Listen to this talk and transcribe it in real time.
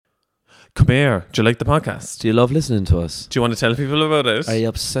Come here. Do you like the podcast? Do you love listening to us? Do you want to tell people about it? Are you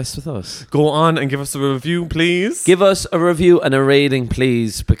obsessed with us? Go on and give us a review, please. Give us a review and a rating,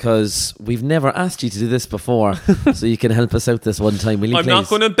 please, because we've never asked you to do this before. So you can help us out this one time, will you, I'm please? not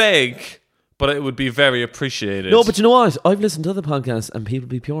going to beg, but it would be very appreciated. No, but you know what? I've listened to other podcasts and people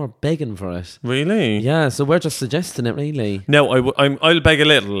be pure begging for it. Really? Yeah, so we're just suggesting it, really. No, I'll beg a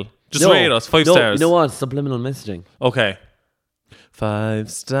little. Just rate us 5 stars. You know what? Subliminal messaging. Okay.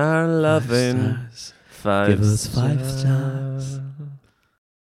 5-star loving. 5 Give us 5 stars.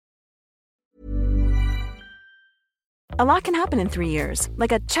 A lot can happen in 3 years,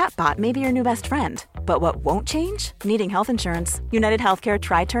 like a chatbot may be your new best friend. But what won't change? Needing health insurance. United Healthcare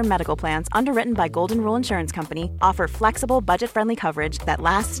Tri-Term Medical Plans, underwritten by Golden Rule Insurance Company, offer flexible, budget-friendly coverage that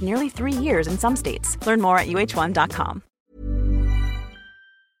lasts nearly 3 years in some states. Learn more at uh1.com.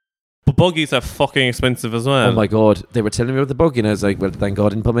 But buggies are fucking expensive as well. Oh my God. They were telling me about the buggy and I was like, well, thank God I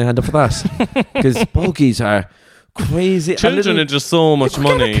didn't put my hand up for that. Because buggies are crazy. Children are just so much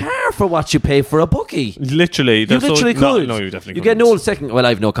money. You get a car for what you pay for a buggy. Literally. You literally could. No, you definitely You get an old second... Well, I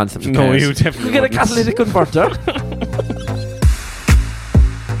have no concept of cars. No, you definitely You get a catalytic converter.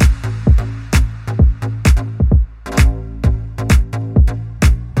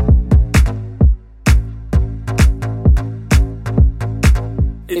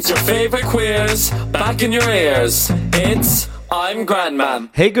 It's your favourite quiz, back in your ears. It's I'm Grandmam.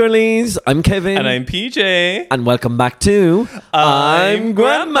 Hey girlies, I'm Kevin. And I'm PJ. And welcome back to I'm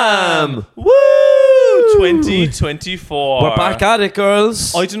Grandmam. Woo! 2024. We're back at it,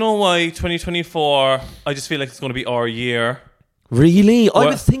 girls. I don't know why 2024, I just feel like it's going to be our year. Really? I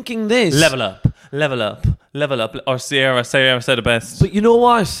was thinking this. Level up. Or Sarah said it best. But you know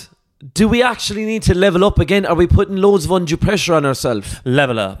what? Do we actually need to level up again? Are we putting loads of undue pressure on ourselves?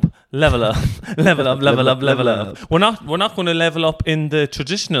 Level up. We're not going to level up in the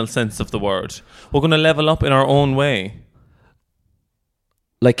traditional sense of the word. We're going to level up in our own way.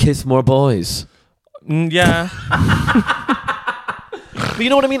 Like kiss more boys. Yeah. But you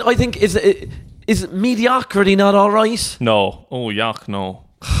know what I mean? I think is mediocrity not all right? No. Oh, yuck, no.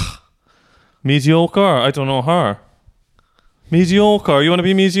 Mediocre? I don't know her. Mediocre. You want to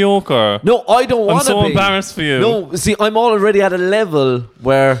be mediocre? No, I don't want to be. I'm so embarrassed for you. No, see, I'm already at a level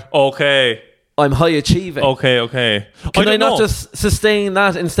where... Okay. I'm high achieving. Okay. Can I not just sustain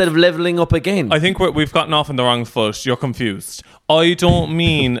that instead of leveling up again? I think we've gotten off on the wrong foot. You're confused. I don't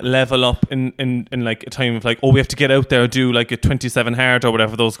mean level up in like a time of like, oh, we have to get out there and do like a 27 hard or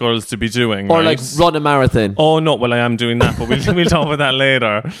whatever those girls to be doing. Or right? like run a marathon. Oh, no. Well, I am doing that, but we'll talk about that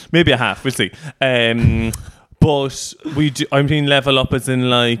later. Maybe a half. We'll see. But I mean level up as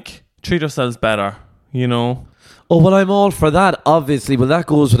in like treat ourselves better, you know? Oh, well, I'm all for that, obviously. Well, that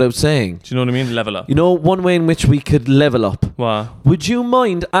goes without saying. Do you know what I mean? Level up. You know, one way in which we could level up. What? Would you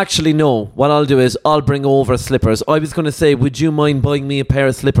mind... Actually, no. What I'll do is I'll bring over slippers. I was going to say, would you mind buying me a pair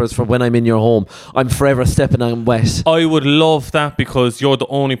of slippers for when I'm in your home? I'm forever stepping on wet. I would love that because you're the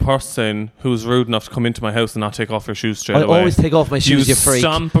only person who's rude enough to come into my house and not take off your shoes straight away. I always take off my shoes, you freak.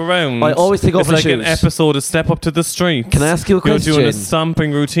 Stomp around. I always take off my shoes. It's like an episode of Step Up to the Street. Can I ask you a question? You're doing a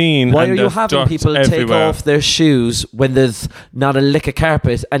stomping routine. Why are you having people take off their shoes when there's not a lick of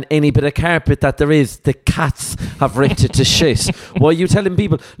carpet, and any bit of carpet that there is, the cats have ripped it to shit? Why are you telling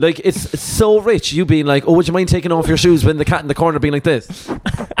people? Like, it's so rich, you being like, oh, would you mind taking off your shoes when the cat in the corner being like this?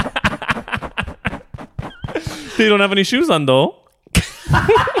 They don't have any shoes on, though.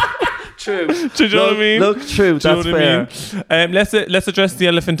 True. Do you know what I mean? Look, true. That's fair. I mean? Let's address the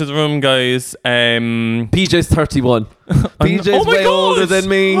elephant in the room, guys. PJ's 31. PJ's way God. older than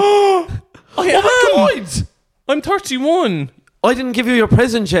me. Oh my God! I'm 31. I didn't give you your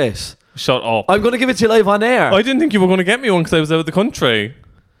present yet. Shut up. I'm going to give it to you live on air. I didn't think you were going to get me one because I was out of the country.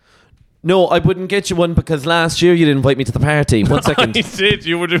 No, I wouldn't get you one because last year you didn't invite me to the party. 1 second. I did.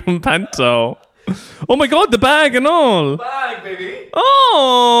 You were doing panto. Oh my God, the bag and all. Bag, baby.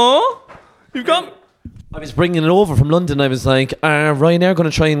 Oh, you've got... I was bringing it over from London. I was like, Ryanair going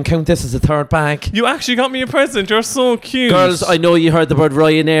to try and count this as a third bag. You actually got me a present. You're so cute. Girls, I know you heard the word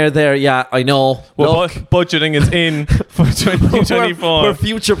Ryanair there. Yeah, I know. Well, budgeting is in for 2024. We're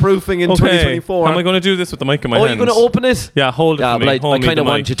future-proofing in 2024. How am I going to do this with the mic in my hand? You're going to open it? Yeah, hold it for me. I kind of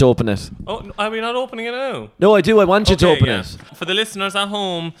want you to open it. Oh, are we not opening it now? No, I do. I want you to open it. For the listeners at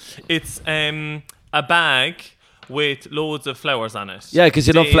home, it's a bag with loads of flowers on it. Yeah, because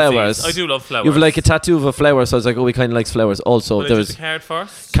you love flowers. I do love flowers. You have like a tattoo of a flower, so I was like, oh, he kind of likes flowers. Also, there's a card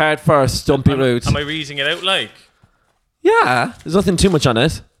first. Card first, don't be rude. Am I reading it out like? Yeah, there's nothing too much on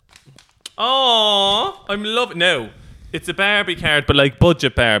it. Oh, I'm loving. No, it's a Barbie card, but like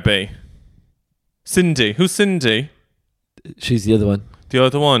budget Barbie. Cindy, who's Cindy? She's the other one. The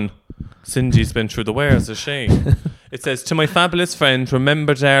other one. Cindy's been through the wares, is she? It says, to my fabulous friend,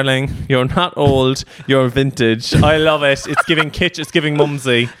 remember, darling, you're not old, you're vintage. I love it. It's giving kitsch, it's giving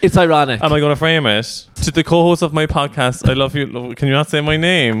mumsy. It's ironic. Am I going to frame it? To the co-host of my podcast, I love you. Can you not say my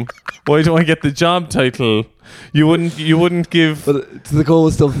name? Why do I get the job title? You wouldn't give... But to the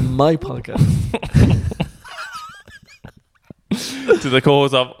co-host of my podcast. To the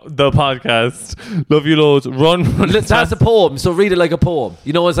co-host of the podcast, love you loads. Run. That's a poem, so read it like a poem.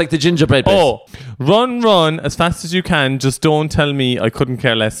 You know, it's like the gingerbread bit. Oh, run as fast as you can. Just don't tell me I couldn't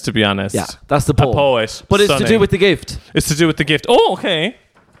care less, to be honest. Yeah, that's the poem. A poet. But Stunning. it's to do with the gift. It's to do with the gift. Oh, okay.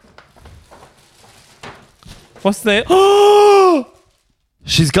 What's that? Oh,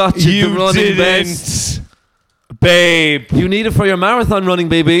 she's got you the running didn't. vest. Babe. You need it for your marathon running,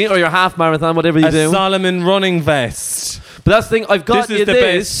 baby, or your half marathon, whatever you do. A Solomon running vest. But that's the thing, I've got you this. This is the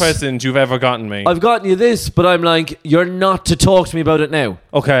best present you've ever gotten me. I've gotten you this, but I'm like, you're not to talk to me about it now.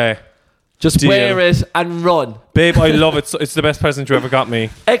 Okay. Just Deal. wear it and run. Babe, I love it. It's the best present you ever got me.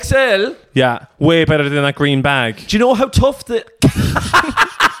 XL? Yeah. Way better than that green bag. Do you know how tough the...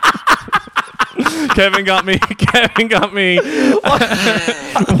 Kevin got me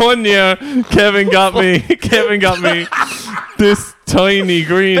 1 year. Kevin got me this tiny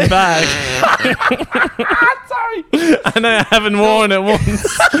green bag. Sorry. And I haven't worn it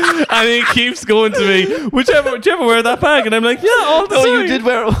once. And he keeps going to me, do you ever wear that bag? And I'm like, yeah, all the time. No, you did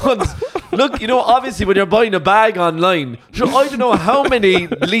wear it once. Look, you know, obviously when you're buying a bag online, I don't know how many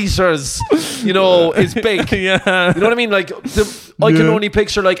litres, you know, is big. Yeah. You know what I mean? Like, I can only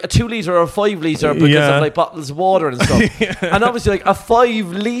picture like a 2 litre or a 5 litre because of like bottles of water and stuff. Yeah. And obviously like a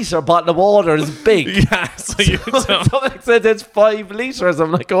 5 litre bottle of water is big. Yeah, so you don't. Someone said it's 5 litres.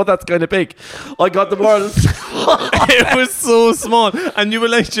 I'm like, oh, that's kind of big. I got the world. It was so small. And you were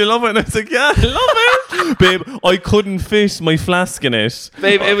like, do you love it? And I was like, yeah, I love it. Babe, I couldn't fit my flask in it.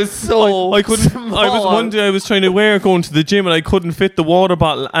 Babe, it was so I couldn't. small. I was one day I was trying to wear it going to the gym and I couldn't fit the water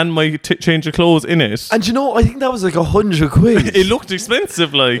bottle and my change of clothes in it. And you know, I think that was like 100 quid. It looked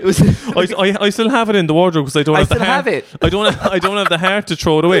expensive. Like It was I still have it in the wardrobe because I don't have the heart. I don't have the heart to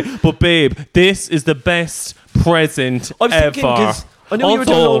throw it away. But babe, this is the best present I was ever. thinking, 'cause I know you were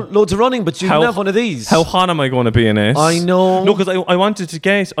doing loads of running, but you didn't have one of these. How hot am I going to be in it? I know. No, because I wanted to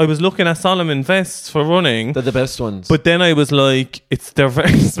get. I was looking at Solomon vests for running. They're the best ones. But then I was like, they're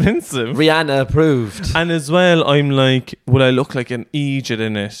very expensive. Rihanna approved. And as well, I'm like, will I look like an idiot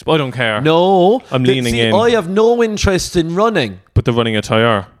in it? But I don't care. No. I'm leaning in. I have no interest in running. But they're running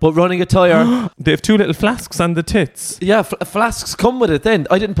attire. But running attire. They have 2 little flasks on the tits. Yeah, flasks come with it then.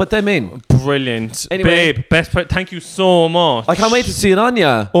 I didn't put them in. Brilliant. Anyway. Babe, thank you so much. I can't wait to see it on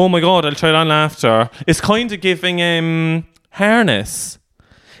ya. Oh my God, I'll try it on after. It's kind of giving harness.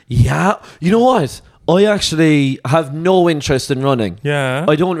 Yeah. You know what? I actually have no interest in running. Yeah.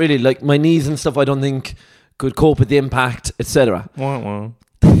 I don't really like my knees and stuff. I don't think could cope with the impact, etc. Wow.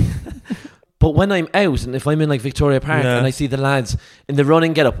 But when I'm out and if I'm in like Victoria Park and I see the lads in the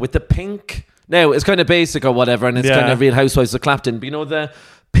running get up with the pink, now it's kind of basic or whatever, and it's kind of Real Housewives of Clapton, but you know the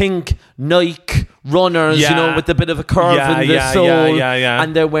pink Nike runners, you know, with a bit of a curve in the sole,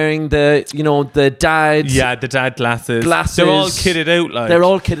 and they're wearing the, you know, the dad, the dad glasses. They're all kitted out, like they're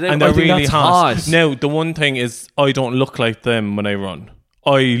all kitted out, and they're I think really that's hot. Now the one thing is, I don't look like them when I run.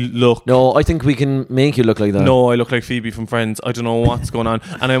 No, I think we can make you look like that. No, I look like Phoebe from Friends. I don't know what's going on.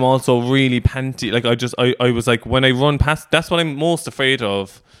 And I'm also really panty. Like I was like, when I run past, that's what I'm most afraid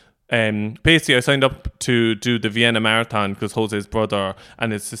of. Basically I signed up to do the Vienna Marathon because Jose's brother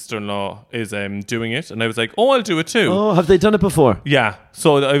and his sister-in-law is doing it, and I was like, oh, I'll do it too. Oh, have they done it before? Yeah.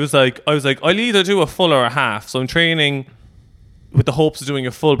 So I was like I'll either do a full or a half. So I'm training with the hopes of doing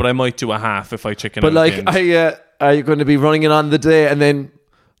a full, but I might do a half if I chicken out. But like, are you going to be running it on the day and then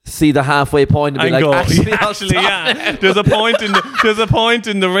see the halfway point and be like, go, actually, yeah. There's a point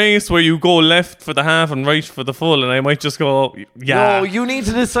in the race where you go left for the half and right for the full, and I might just go, yeah. No, you need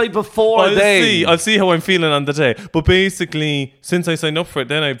to decide before then. I'll see how I'm feeling on the day. But basically, since I signed up for it,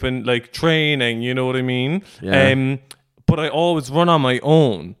 then I've been like training. You know what I mean? Yeah. But I always run on my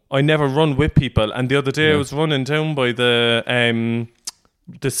own. I never run with people. And the other day I was running down by the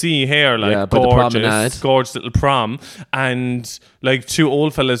sea here, like gorgeous little prom, and like 2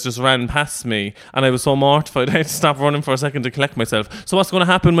 old fellas just ran past me, and I was so mortified I had to stop running for a second to collect myself. So what's going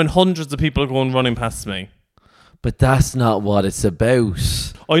to happen when hundreds of people are going running past me? But that's not what it's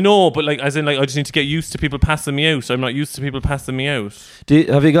about. I know, but like, as in, like, I just need to get used to people passing me out. I'm not used to people passing me out.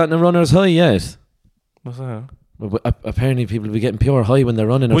 Have you gotten a runner's high yet? What's that? Well, apparently people will be getting pure high when th're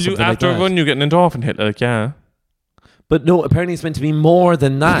running. Or something after like that. a run, you get an endorphin hit, like, yeah. But no, apparently it's meant to be more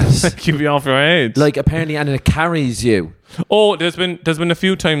than that. Keep you off your head. Like apparently, and it carries you. Oh, there's been a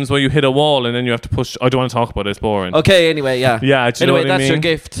few times where you hit a wall and then you have to push. I don't want to talk about it. It's boring. Okay, anyway, yeah. Yeah, do you know what I that's mean? your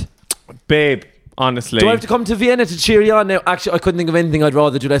gift. Babe, honestly. Do I have to come to Vienna to cheer you on now? Actually, I couldn't think of anything I'd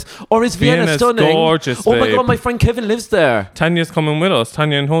rather do less. Or is Vienna Vienna's stunning? gorgeous, Oh my babe. God, my friend Kevin lives there. Tanya's coming with us.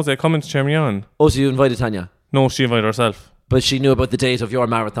 Tanya and Jose coming to cheer me on. Oh, so you invited Tanya? No, she invited herself. But she knew about the date of your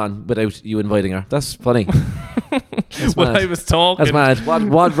marathon without you inviting her. That's funny. That's Well, mad. I was talking. That's mad.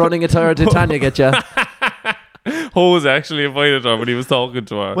 What running attire did Tanya get you? Jose actually invited her, but he was talking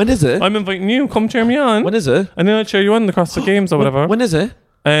to her. When is it? I'm inviting you. Come cheer me on. When is it? And then I'll cheer you on across the games or whatever. When is it?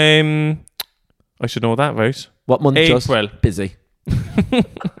 I should know that, right? What month? April. Just busy.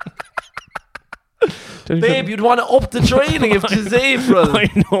 Babe, you'd want to up the training if it's April. I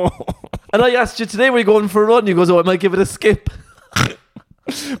know. And I asked you today, were you going for a run? You goes, oh, I might give it a skip.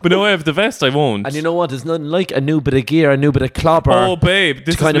 But no, I have the vest. I won't. And you know what? There's nothing like a new bit of gear, a new bit of clobber. Oh, babe,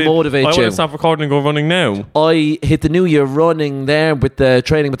 this to kind of motivate I you. want to stop recording and go running now. I hit the new year running there with the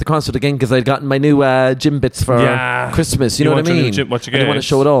training with the concert again because I'd gotten my new gym bits for Christmas. You know what I mean? What you I get? didn't want to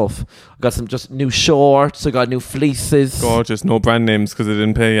show it off. I got some just new shorts. I got new fleeces. Gorgeous. No brand names because they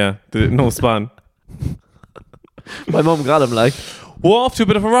didn't pay you. No span. My mum got them like. We're off to a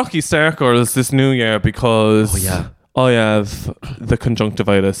bit of a rocky start, girls, this new year because I have the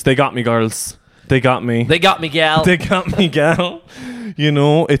conjunctivitis. They got me, girls. They got me. They got me, gal. They got me, gal. You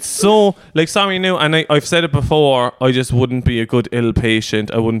know, it's so, like, sorry now, and I've said it before, I just wouldn't be a good ill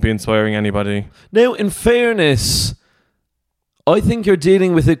patient. I wouldn't be inspiring anybody. Now, in fairness, I think you're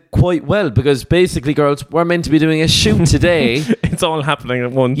dealing with it quite well because basically, girls, we're meant to be doing a shoot today. It's all happening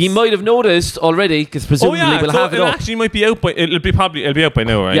at once. You might have noticed already because presumably we'll have it it up. actually might be out by, it'll be out by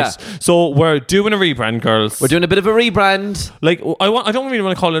now, right? Yeah. So we're doing a rebrand, girls. We're doing a bit of a rebrand. Like, I don't really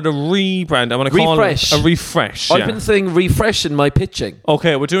want to call it a rebrand. I want to call Refresh. it a refresh. I've been saying refresh in my pitching.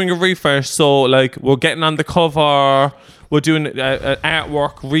 Okay, we're doing a refresh. So, like, we're getting on the cover. We're doing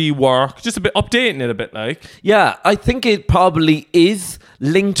artwork, rework, just a bit, updating it a bit, like. Yeah, I think it probably is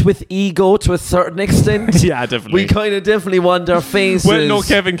linked with ego to a certain extent. Yeah, definitely. We kind of definitely want our faces. Well, no,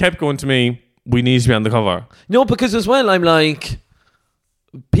 Kevin kept going to me, we need to be on the cover. No, because as well, I'm like,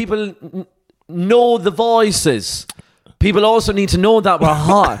 people know the voices. People also need to know that we're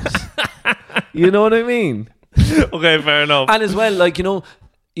hot. You know what I mean? Okay, fair enough. And as well, like, you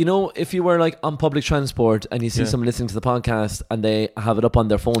know, if you were like on public transport and you see someone listening to the podcast and they have it up on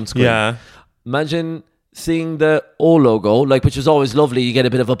their phone screen. Yeah. Imagine seeing the O logo, like, which is always lovely. You get a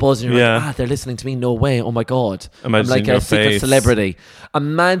bit of a buzz and you're like, they're listening to me. No way. Oh my God. Imagine I'm like a secret celebrity.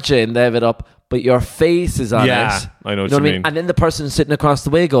 Imagine they have it up, but your face is on it. Yeah, I know what you mean. And then the person sitting across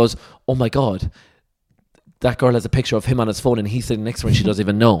the way goes, oh my God, that girl has a picture of him on his phone and he's sitting next to her and she doesn't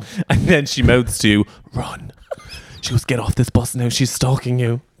even know. And then she mouths to you, run. She goes, get off this bus now. She's stalking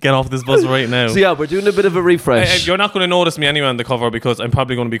you. Get off this bus right now. So yeah, we're doing a bit of a refresh. You're not going to notice me anyway on the cover because I'm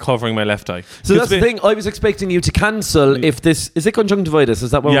probably going to be covering my left eye. So that's the thing. I was expecting you to cancel if this... Is it conjunctivitis?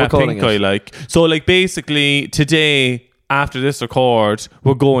 Is that what we're calling it? Yeah, pink eye, like. So, like, basically, today, after this record,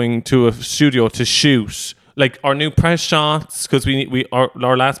 we're going to a studio to shoot... like our new press shots, because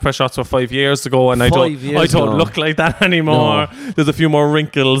our last press shots were 5 years ago, and I don't look like that anymore. No. There's a few more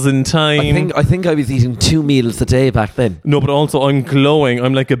wrinkles in time. I think I was eating 2 meals a day back then. No, but also I'm glowing.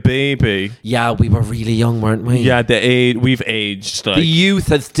 I'm like a baby. Yeah, we were really young, weren't we? Yeah, we've aged. Like. The youth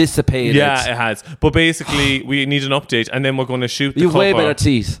has dissipated. Yeah, it has. But basically, we need an update, and then we're going to shoot the cover. You have way better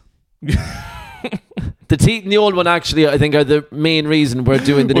teeth. The teeth in the old one, actually, I think, are the main reason we're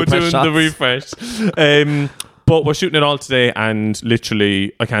doing the refresh. But we're shooting it all today, and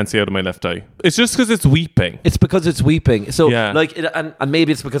literally, I can't see out of my left eye. It's just because it's weeping. It's because it's weeping. So, like, and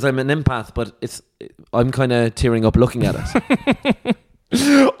maybe it's because I'm an empath, but I'm kind of tearing up looking at it.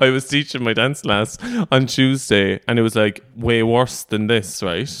 I was teaching my dance class on Tuesday, and it was like way worse than this,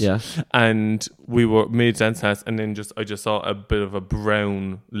 right? Yeah. And we were mid dance class, and then I just saw a bit of a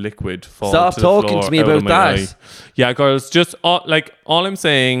brown liquid fall. Stop to the floor talking to me about that. Eye. Yeah, girls. Just all I'm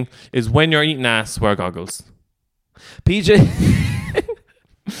saying is, when you're eating ass, wear goggles. PJ,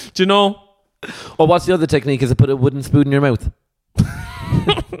 do you know? Or what's the other technique? Is it put a wooden spoon in your mouth?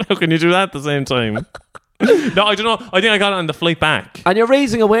 How can you do that at the same time? No, I don't know. I think I got it on the flight back. And you're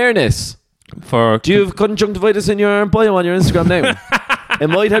raising awareness. Do you have conjunctivitis in your bio on your Instagram now? It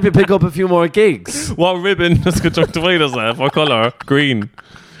might help you pick up a few more gigs. What ribbon does conjunctivitis have? What colour? Green.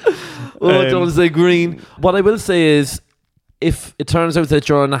 Oh, don't say green. What I will say is, if it turns out that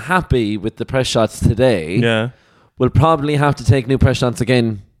you're unhappy with the press shots today, we'll probably have to take new press shots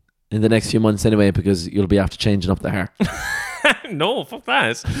again in the next few months anyway, because you'll be after changing up the hair. No, fuck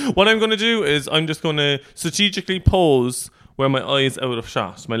that. What I'm going to do is I'm just going to strategically pose where my eye's out of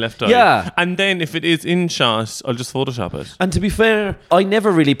shot, my left eye. Yeah. And then if it is in shot, I'll just Photoshop it. And to be fair, I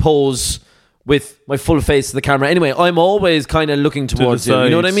never really pose with my full face to the camera. Anyway, I'm always kind of looking towards you. You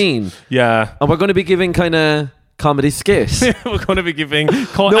know what I mean? Yeah. And we're going to be giving kind of comedy skits. We're going to be giving...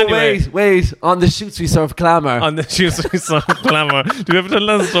 Wait. On the shoots we serve glamour. On the shoots we serve glamour. Do we ever tell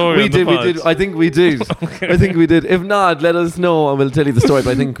that story? We did. I think we did. Okay. I think we did. If not, let us know and we'll tell you the story,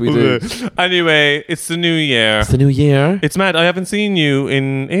 but I think we did. Anyway, it's the new year. It's the new year. It's mad. I haven't seen you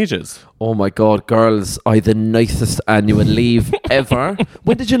in ages. Oh my God, girls, I had the nicest annual leave ever.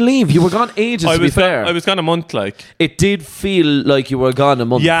 When did you leave? You were gone ages, to be fair. I was gone a month, like. It did feel like you were gone a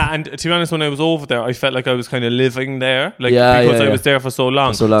month. Yeah, and to be honest, when I was over there, I felt like I was kind of living there. Like, because I was there for so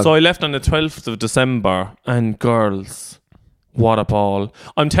long. So I left on the 12th of December, and girls, what a ball.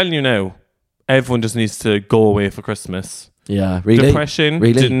 I'm telling you now, everyone just needs to go away for Christmas. Yeah, really? Depression,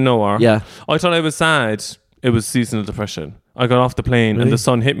 didn't know her. Yeah. I thought I was sad. It was seasonal depression. I got off the plane and the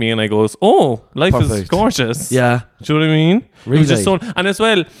sun hit me and I goes, oh, life is gorgeous. Yeah. Do you know what I mean? Really? It was just so, and as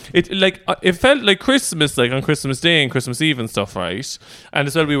well, it felt like Christmas, like on Christmas Day and Christmas Eve and stuff, right? And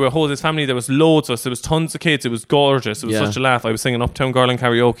as well, we were a whole this family. There was loads of us. There was tons of kids. It was gorgeous. It was such a laugh. I was singing Uptown Girl and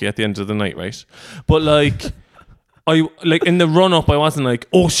karaoke at the end of the night, right? But like... I like in the run up I wasn't like,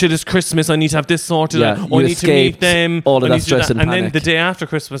 oh shit, it's Christmas, I need to have this sorted out. I need to meet them, all of that stress and panic. panic. Then the day after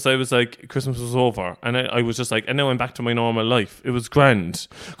Christmas I was like, Christmas was over, and I was just like, and now I'm back to my normal life. It was grand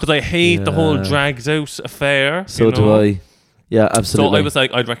because I hate the whole dragged out affair. So do I. Yeah, absolutely. So I was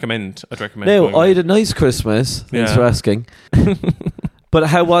like, I'd recommend no, I had a nice Christmas. Thanks for asking. But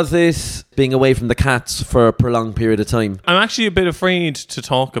how was it being away from the cats for a prolonged period of time? I'm actually a bit afraid to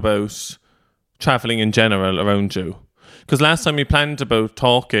talk about traveling in general around you, because last time we planned about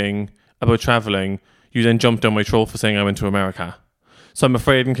talking about traveling, you then jumped down my throat for saying I went to America. So I'm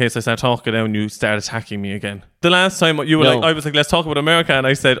afraid in case I start talking now and you start attacking me again. The last time you were like, I was like, let's talk about America, and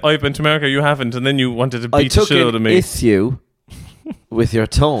I said, I've been to America, you haven't, and then you wanted to beat the shit out of me. I took an issue with your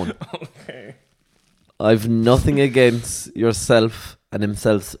tone. Okay. I've nothing against yourself and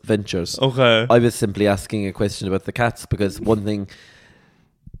himself's ventures. Okay. I was simply asking a question about the cats, because one thing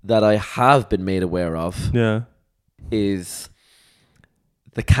that I have been made aware of is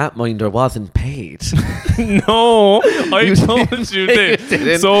the cat minder wasn't paid. No, I told you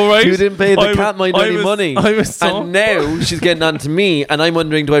did. So right, you didn't pay the cat minder any money, and now she's getting on to me, and I'm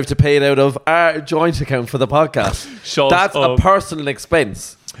wondering, do I have to pay it out of our joint account for the podcast? That's a personal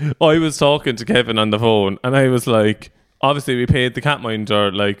expense. I was talking to Kevin on the phone, and I was like, obviously we paid the cat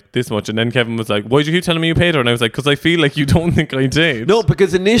minder like this much, and then Kevin was like, why'd you keep telling me you paid her? And I was like, because I feel like you don't think I did. No,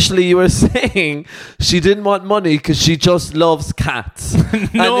 because initially you were saying she didn't want money because she just loves cats.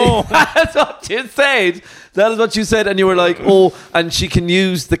 No. That's what you said. That is what you said, and you were like, oh, and she can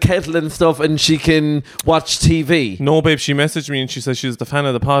use the kettle and stuff, and she can watch TV. No, babe, she messaged me and she says she's the fan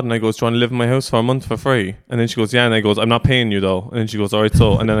of the pod, and I goes, do you want to live in my house for a month for free? And then she goes, yeah, and I goes, I'm not paying you though. And then she goes, alright,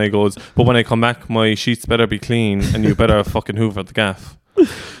 so. And then I goes, but when I come back, my sheets better be clean, and you better fucking hoover the gaff.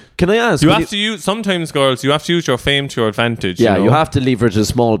 Can I ask? You have to use, sometimes girls, you have to use your fame to your advantage. Yeah, you know? you have to leverage a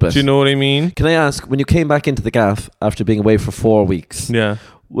small bit. Do you know what I mean? Can I ask, when you came back into the gaff after being away for 4 weeks,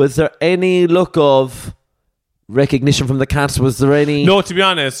 was there any look of recognition from the cats? Was there any to be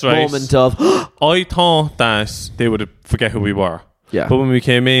honest, right, moment of I thought that they would forget who we were. Yeah. But when we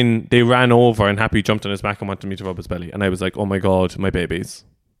came in, they ran over and Happy jumped on his back and wanted me to rub his belly, and I was like, oh my god, my babies.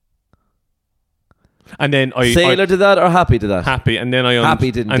 And then Sailor did that, or Happy did that? Happy, and then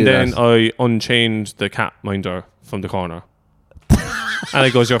Happy didn't and do then that. I unchained the cat minder from the corner. And I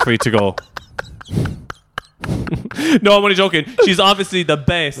goes, you're free to go. No, I'm only joking. She's obviously the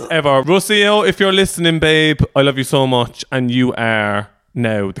best ever. Rocio, if you're listening, babe, I love you so much, and you are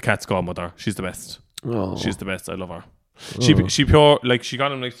now the cat's godmother. She's the best. Oh. She's the best. I love her. She pure, like, she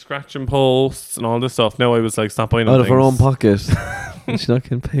got him like scratching posts and all this stuff. Now I was like, stop buying out things. of her own pocket. She's not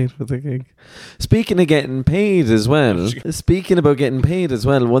getting paid for the gig. Speaking of getting paid as well,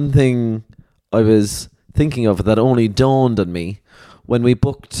 one thing I was thinking of that only dawned on me when we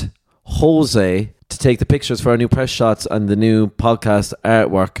booked Jose to take the pictures for our new press shots and the new podcast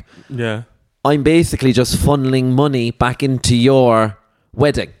artwork. Yeah. I'm basically just funneling money back into your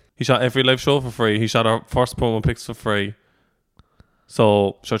wedding. He shot every live show for free. He shot our first promo pics for free.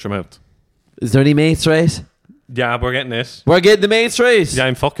 So, shut your mouth. Is there any mates rate? Yeah, we're getting it. We're getting the mates rate. Yeah,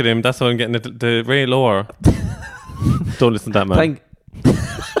 I'm fucking him. That's how I'm getting the rate lower. Don't listen to that, man.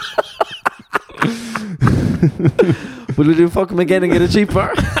 Will we do fuck him again and get it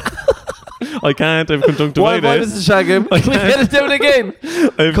cheaper? I can't. I have conjunctivitis. Why does it shag him? Can we get it down again?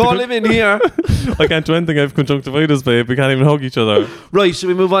 Call him in here. I can't do anything. I have conjunctivitis, babe. We can't even hug each other. Right, should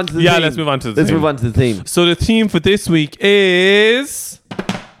we move on to the theme? Yeah, let's move on to the theme. So the theme for this week is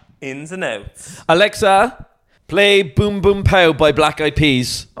ins and outs. Alexa, play Boom Boom Pow by Black Eyed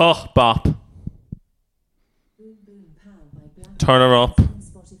Peas. Oh, bop. Turn her up.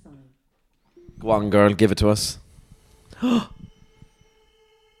 Go on, girl, give it to us.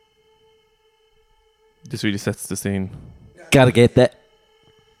 This really sets the scene. Gotta get that.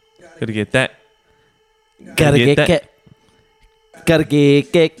 Gotta get that. Gotta get that. Gotta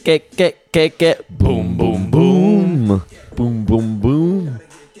get. Boom, boom, boom. Boom, boom, boom.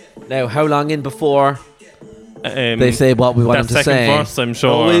 Now, how long in before they say what we want them to say? Second verse, I'm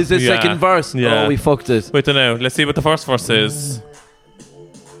sure. Oh, is it second verse? Yeah. Oh, we fucked it. Wait a now. Let's see what the first verse is.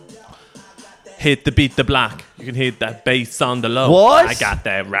 Hit the beat, the black. You can hit that bass on the low. What? I got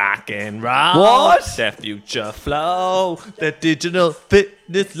that rock and roll. What? That future flow. That digital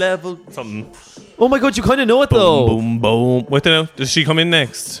fitness level. Something. Oh my God, you kind of know it though. Boom, boom. Wait a now. Does she come in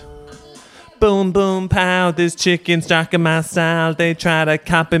next? Boom, boom, pow. This chicken's jacking my style. They try to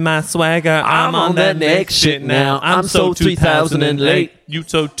copy my swagger. I'm on that next shit now. I'm so 2000 and late. You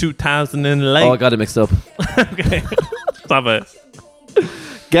so 2000 and late. Oh, I got it mixed up. Okay. Stop it.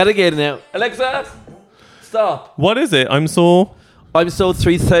 Gotta get it now. Alexa, stop. What is it? I'm so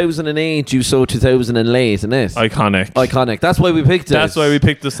 3008, you so 2000 and late, isn't it? iconic. That's why we picked it. That's why we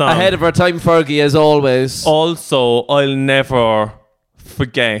picked the song. Ahead of our time, Fergie, as always. Also, I'll never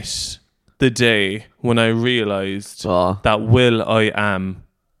forget the day when I realised that Will I Am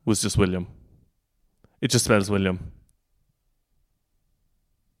was just William. It just spells William.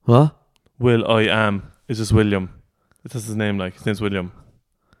 What? Will I Am is just William. That's his name, like. His name's William.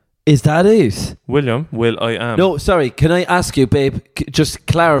 Is that it? William, Will I Am. No, sorry. Can I ask you, babe, just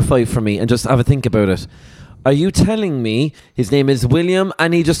clarify for me and just have a think about it. Are you telling me his name is William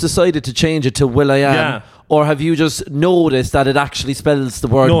and he just decided to change it to Will I Am? Yeah. Or have you just noticed that it actually spells the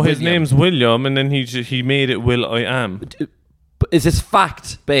word No, William? his name's William and then he made it Will I Am. Is this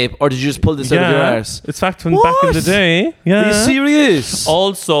fact, babe? Or did you just pull this out of your arse? It's fact from back in the day. Yeah. Are you serious?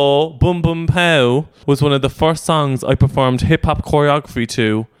 Also, Boom Boom Pow was one of the first songs I performed hip-hop choreography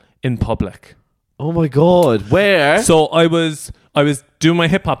to in public. Oh my God. Where? So I was doing my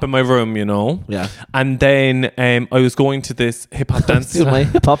hip-hop in my room, you know? Yeah. And then I was going to this hip-hop dance class. My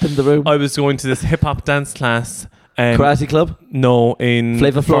hip-hop in the room. I was going to this hip-hop dance class. Karate Club? No, in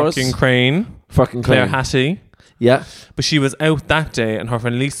Flavor Flores? fucking Crane. Claire Hattie. Yeah. But she was out that day and her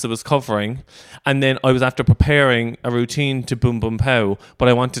friend Lisa was covering. And then I was after preparing a routine to Boom Boom Pow, but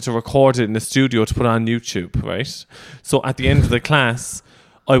I wanted to record it in the studio to put on YouTube, right? So at the end of the class,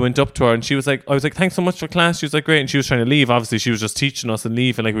 I went up to her and I was like, thanks so much for class. She was like, great. And she was trying to leave. Obviously, she was just teaching us and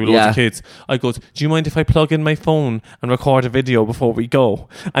leaving like we were loads of kids. I goes, do you mind if I plug in my phone and record a video before we go?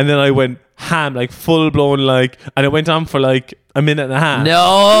 And then I went ham, like full blown, like, and it went on for like a minute and a half.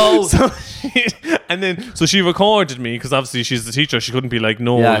 No. So she recorded me because obviously she's the teacher. She couldn't be like,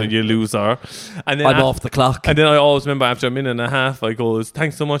 no, you loser. And then I'm off the clock. And then I always remember after a minute and a half, I goes,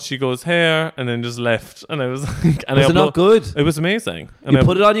 thanks so much. She goes, here, and then just left. And I was like, was it not good? It was amazing. And you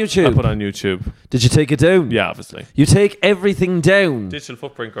put it on YouTube? I put it on YouTube. Did you take it down? Yeah, obviously. You take everything down. Digital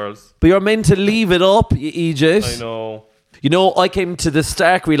footprint, girls. But you're meant to leave it up, you Aegis. I know. You know, I came to the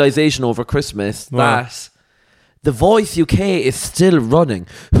stark realisation over Christmas that The Voice UK is still running.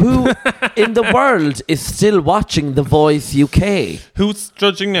 Who in the world is still watching The Voice UK? Who's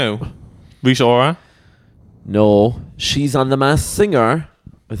judging now? Rita Ora? No, she's on The Masked Singer,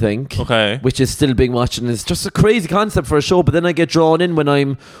 I think. Okay. Which is still being watched, and it's just a crazy concept for a show, but then I get drawn in when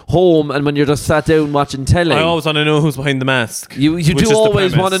I'm home and when you're just sat down watching telly. I always want to know who's behind the mask. You do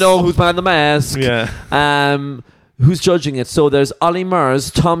always want to know who's behind the mask. Yeah. Who's judging it? So there's Ollie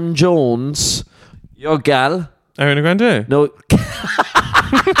Murs, Tom Jones, your gal. Ariana Grande? No.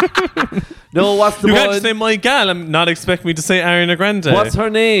 No, what's the one? You can't just say my gal. I'm not expecting me to say Ariana Grande. What's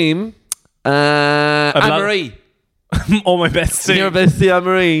her name? Anne-Marie. Oh, my bestie. Your bestie,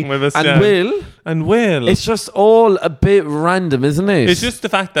 Anne-Marie. My bestie. And Will. And Will. It's just all a bit random, isn't it? It's just the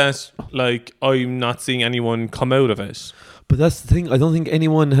fact that, like, I'm not seeing anyone come out of it. But that's the thing. I don't think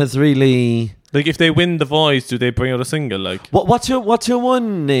anyone has really... Like, if they win The Voice, do they bring out a single? Like, what's your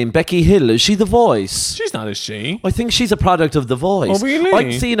one name? Becky Hill. Is she The Voice? She's not, is she? I think she's a product of The Voice. Oh, really?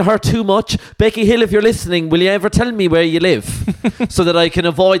 I've seen her too much. Becky Hill, if you're listening, will you ever tell me where you live so that I can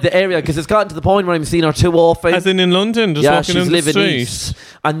avoid the area? Because it's gotten to the point where I'm seeing her too often. As in London, just walking in the street. East.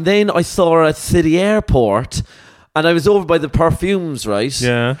 And then I saw her at City Airport. And I was over by the perfumes, right?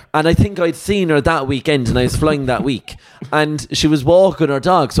 Yeah. And I think I'd seen her that weekend, and I was flying that week. And she was walking her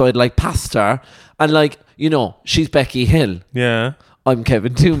dog, so I'd like passed her. And like, you know, she's Becky Hill. Yeah. I'm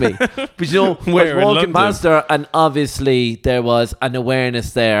Kevin Toomey. But you know, I was walking past her, and obviously there was an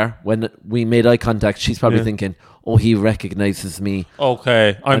awareness there when we made eye contact. She's probably thinking, oh, he recognises me.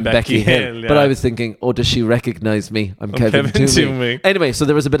 Okay, I'm Becky Hill. Yeah. But I was thinking, oh, does she recognise me? I'm Kevin Toomey. Anyway, so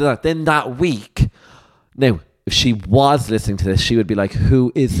there was a bit of that. Then that week, now, if she was listening to this, she would be like,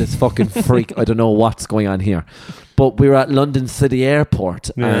 who is this fucking freak? I don't know what's going on here. But we were at London City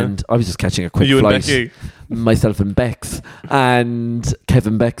Airport, and I was just catching a quick flight. And Becky? Myself and Bex, and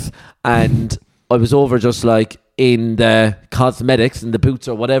Kevin Bex. And I was over just like in the cosmetics, in the boots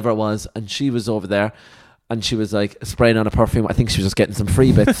or whatever it was. And she was over there, and she was like spraying on a perfume. I think she was just getting some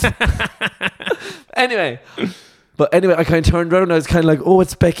free bits. Anyway, I kind of turned around and I was kind of like, oh,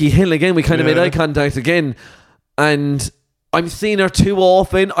 it's Becky Hill again. We kind of made eye contact again. And I'm seeing her too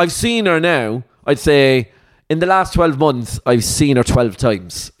often. I've seen her now, I'd say, in the last 12 months, I've seen her 12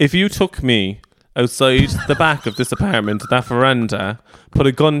 times. If you took me outside the back of this apartment, that veranda, put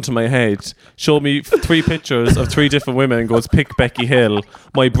a gun to my head, showed me 3 pictures of 3 different women and goes, pick Becky Hill,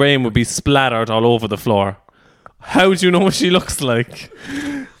 my brain would be splattered all over the floor. How do you know what she looks like?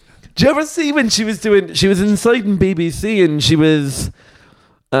 Do you ever see when she was inside in BBC and she was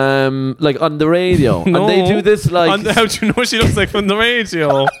like on the radio? No. And they do this like... How do you know what she looks like from the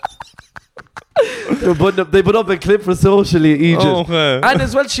radio? They put up a clip for Socially Egypt. Okay. And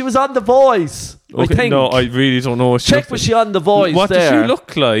as well, she was on The Voice. Okay, I think. no, I really don't know what she Check was she on The Voice. What there. does she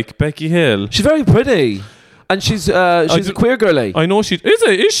look like, Becky Hill? She's very pretty. And she's a queer girlie. I know she...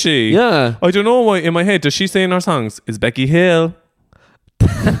 Is she? Yeah. I don't know why in my head, does she say in her songs, is Becky Hill?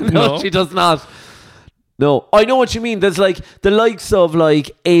 No, she does not. No, I know what you mean. There's like the likes of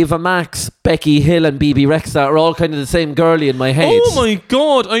like Ava Max, Becky Hill, and BB Rexa are all kind of the same girlie in my head. Oh my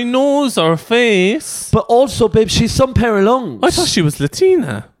god, I knows her face. But also, babe, she's some pair of lungs. I thought she was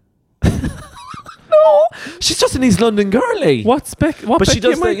Latina. No, she's just an East London girlie. What's Becky? What but Becky she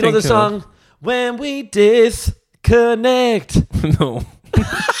does the, you know the song When We Disconnect. No.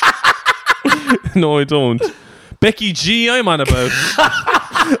 No, I don't. Becky G, I'm on about.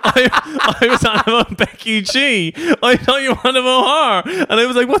 I was on about Becky G. I thought you were on about her. And I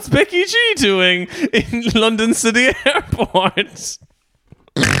was like, what's Becky G doing in London City Airport?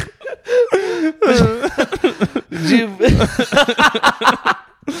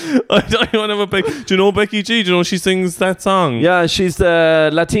 I thought you were on about Becky. Do you know Becky G? Do you know she sings that song? Yeah, she's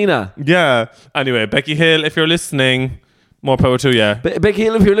Latina. Yeah. Anyway, Becky Hill, if you're listening, more power to you. Becky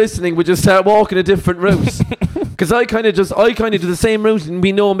Hill, if you're listening, would just start walking a different route. Because I kind of do the same route, and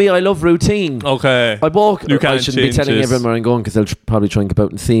we know me, I love routine. Okay. I walk. You can't I shouldn't be telling everyone where I'm going because they'll probably try and come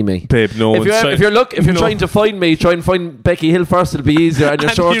out and see me. Babe, no. If you're trying to find me, try and find Becky Hill first. It'll be easier, and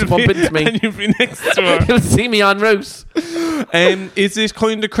you're sure to bump into me. And you'll be next to her. You'll see me en route. Is it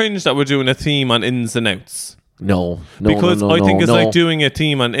kind of cringe that we're doing a theme on ins and outs? No, because I think it's like doing a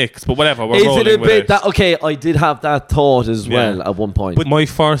team on X, but whatever. We're is rolling it a with bit it. that? Okay, I did have that thought as well at one point. But my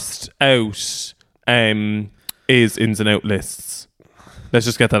first out is ins and out lists. Let's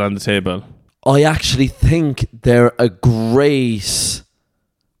just get that on the table. I actually think they're a great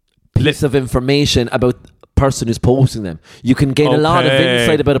piece of information about person who's posting them. You can gain a lot of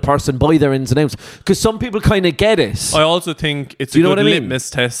insight about a person by their ins and outs, because some people kind of get it. I also think it's a good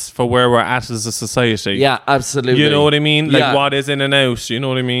litmus test for where we're at as a society. Yeah, absolutely. You know what I mean? Like what is in and out, you know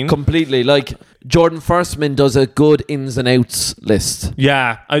what I mean? Completely. Like Jordan Firstman does a good ins and outs list.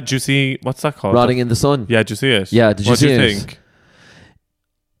 Yeah. Do you see, what's that called? Rotting in the Sun. Yeah, did you see it? Yeah, did you see it? What do you think?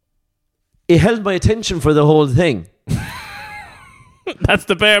 It held my attention for the whole thing. That's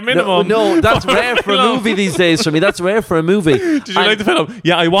the bare minimum. No, that's rare for a movie these days for me. That's rare for a movie. Did you like the film?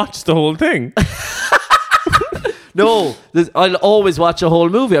 Yeah, I watched the whole thing. No, I'll always watch a whole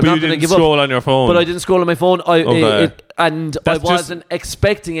movie. I'm not going to give up. Scroll on your phone. But I didn't scroll on my phone. I That's wasn't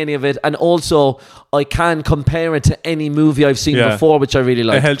expecting any of it. And also, I can compare it to any movie I've seen before, which I really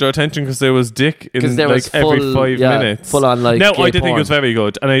like. It held your attention because there was dick in there was every 5 minutes. Full on like. No, gay I did porn. think it was very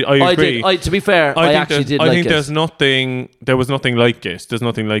good, and I agree. To be fair, I actually did like it. I think there was nothing like it. There's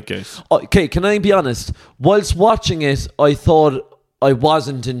nothing like it. Okay, can I be honest? Whilst watching it, I thought I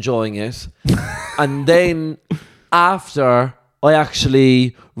wasn't enjoying it, and then after, I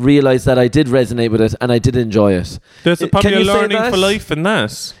actually realised that I did resonate with it and I did enjoy it. There's probably a learning for life in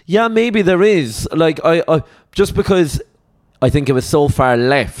that. Yeah, maybe there is. Like I just because I think it was so far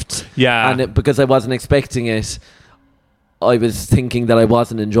left. Yeah. And because I wasn't expecting it, I was thinking that I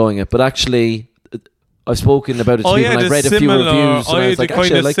wasn't enjoying it. But actually, I've spoken about it to people and I've read a few reviews. I had a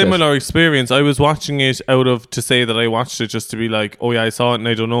kind of similar experience. I was watching it to say that I watched it just to be like, oh yeah, I saw it and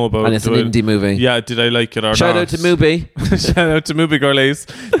I don't know about it. And it's an indie movie. Yeah, did I like it or not? Shout out to Mubi. Shout out to Mubi Girlies.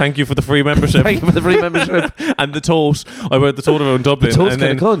 Thank you for the free membership. Thank you for the free membership. And the tote. I wear the tote around Dublin. The tote's and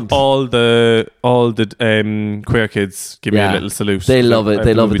then cunt. all the queer kids give me a little salute. They love it.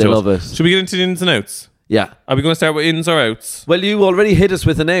 They love it. They love it. Should we get into the ins and outs? Yeah. Are we going to start with ins or outs? Well, you already hit us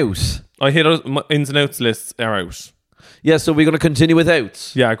with an out. I hit my ins and outs lists are out. Yeah, so we're going to continue with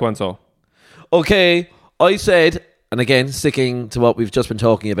outs. Yeah, go on, so. Okay, I said, and again, sticking to what we've just been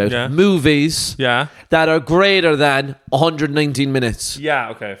talking about, movies that are greater than 119 minutes. Yeah,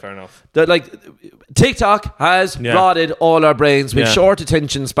 okay, fair enough. That, like, TikTok has rotted all our brains with short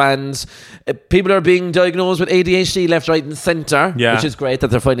attention spans. People are being diagnosed with ADHD left, right and centre, which is great that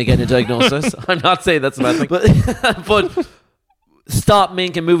they're finally getting a diagnosis. I'm not saying that's a bad thing. But stop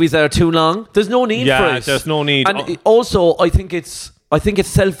making movies that are too long. There's no need for it. There's no need. And also, I think it's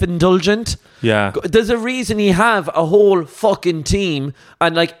self-indulgent. Yeah. There's a reason you have a whole fucking team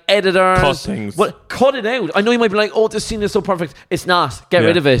and like editors. Cut things. Cut it out. I know you might be like, oh, this scene is so perfect. It's not. Get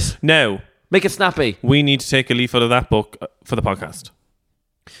rid of it. No. Make it snappy. We need to take a leaf out of that book for the podcast.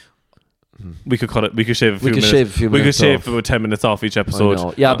 We could cut it. We could shave a few minutes. We could shave about 10 minutes off each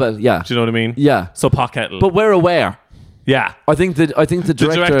episode. Yeah, but yeah. Do you know what I mean? Yeah. So pot kettle. But we're aware. Yeah. I think the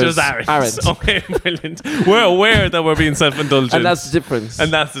directors aren't. Okay, brilliant. We're aware that we're being self-indulgent. And that's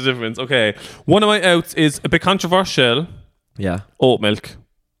the difference. Okay. One of my outs is a bit controversial. Yeah. Oat milk.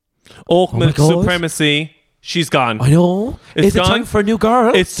 Oat milk supremacy. She's gone. I know. Is it time for a new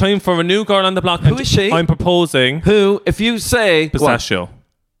girl? It's time for a new girl on the block. Who is she? I'm proposing. Who? If you say... Pistachio.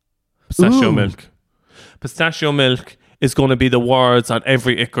 Pistachio milk. Pistachio milk is going to be the words on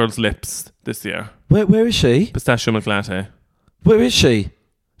every it girl's lips this year. Where is she? Pistachio milk latte. Where is she?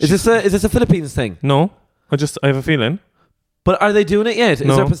 Is this a Philippines thing? No. I have a feeling. But are they doing it yet?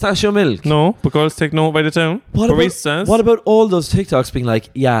 No. Is there pistachio milk? No, but girls take note by the town. What about all those TikToks being like,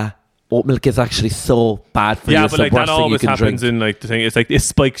 yeah, oat milk is actually so bad for you. Yeah, it's but the like worst that thing always you can happens drink. in like the thing. It's like it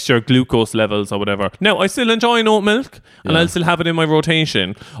spikes your glucose levels or whatever. Now I still enjoy oat milk and I'll still have it in my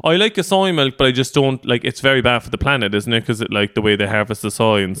rotation. I like a soy milk, but I just don't like. It's very bad for the planet, isn't it? Because it like the way they harvest the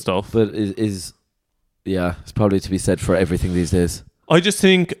soy and stuff. But it's probably to be said for everything these days. I just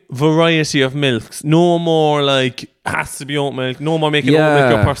think variety of milks. No more like has to be oat milk. No more making oat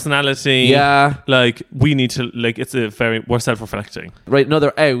milk your personality. Yeah. Like we need to like we're self-reflecting. Right,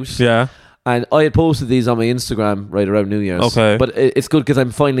 another out. Yeah. And I had posted these on my Instagram right around New Year's. Okay. But it's good because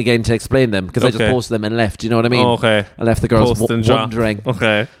I'm finally getting to explain them because I just posted them and left. Do you know what I mean? Okay. I left the girls wondering.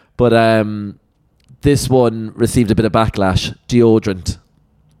 Okay. But this one received a bit of backlash. Deodorant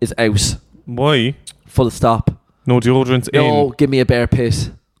is out. Why? Full stop. No deodorant's in. No, give me a bare pit.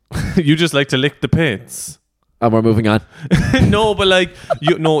 You just like to lick the pits. And we're moving on. No, but like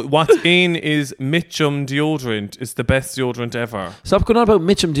what's in is Mitchum deodorant. It's the best deodorant ever. Stop going on about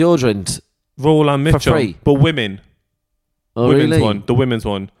Mitchum deodorant. Roll on Mitchum. For free. But women. Oh, women's really? one. The women's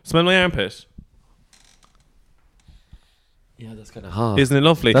one. Smell my armpit. Yeah, that's kind of hard. Isn't it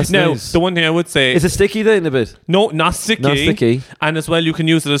lovely? That's now, nice. the one thing I would say... Is it sticky then a bit? No, not sticky. Not sticky. And as well, you can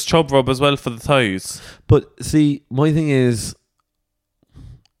use it as chub rub as well for the thighs. But see, my thing is...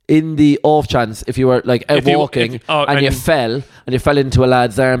 In the off chance, if you were like out walking and you fell into a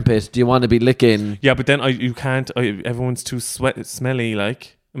lad's armpit, do you want to be licking? Yeah, but then you can't. Everyone's too smelly.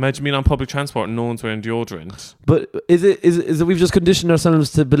 Like, imagine being on public transport and no one's wearing deodorant. But is it we've just conditioned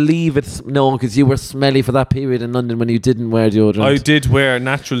ourselves to believe it's no because you were smelly for that period in London when you didn't wear deodorant? I did wear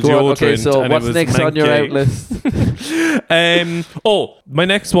natural deodorant. Okay, so what's next on your out list? My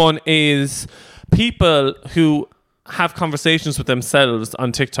next one is people who have conversations with themselves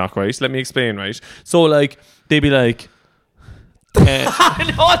on TikTok, right? Let me explain, right? So like they'd be like I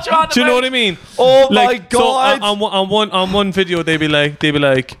know what you're on about. Do you know what I mean? Oh my god. So on one video they'd be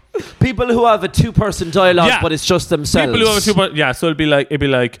like people who have a two-person dialogue but it's just themselves. People who have a two-person so it'd be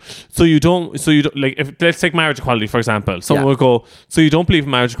like so you don't like if let's take marriage equality for example. Someone would go, so you don't believe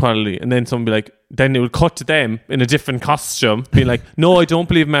in marriage equality, and then someone would be like, then it would cut to them in a different costume being like, no, I don't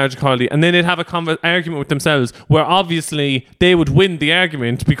believe in marriage equality, and then they'd have a argument with themselves where obviously they would win the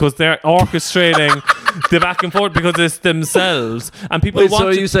argument because they're orchestrating the back and forth because it's themselves, and people so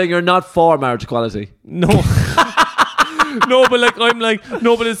are you saying you're not for marriage equality? No. No, but like I'm like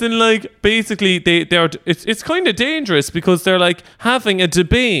no, but it's in like basically they're it's kind of dangerous because they're like having a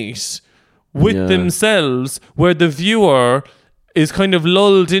debate with themselves where the viewer is kind of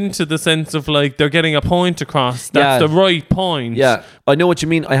lulled into the sense of like they're getting a point across. That's the right point. Yeah, I know what you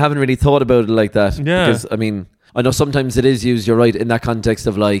mean. I haven't really thought about it like that. Yeah, because I mean, I know sometimes it is used, you're right, in that context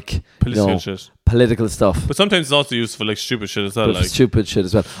of like political shit. Political stuff. But sometimes it's also used for like stupid shit as well. Like stupid shit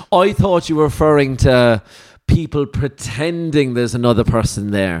as well. I thought you were referring to people pretending there's another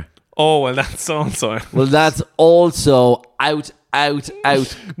person there. Oh, well, that's also... Well, that's also out.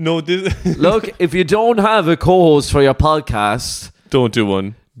 No, Look, if you don't have a co-host for your podcast... Don't do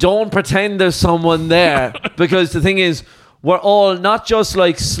one. Don't pretend there's someone there. Because the thing is, we're all not just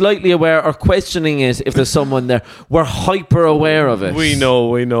like slightly aware or questioning it if there's someone there. We're hyper aware of it. We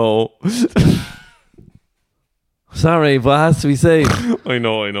know. Sorry, what has to be said? I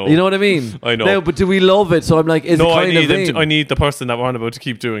know. You know what I mean? I know. No, but do we love it? So I'm like, I need the person that we're on about to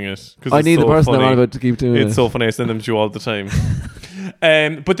keep doing it. I need the person that we're on about to keep doing it. It's so funny. I send them to you all the time.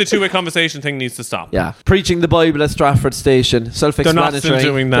 But the two-way conversation thing needs to stop. Yeah. Preaching the Bible at Stratford Station. Self-explanatory. They're not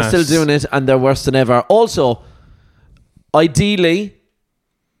still doing that. They're still doing it, and they're worse than ever. Also, ideally,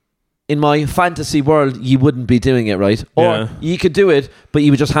 in my fantasy world, you wouldn't be doing it, right? Or you could do it, but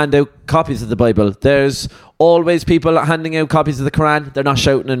you would just hand out copies of the Bible. There's always people handing out copies of the Quran. They're not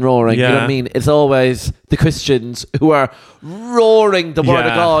shouting and roaring. You know what I mean? It's always the Christians who are roaring the word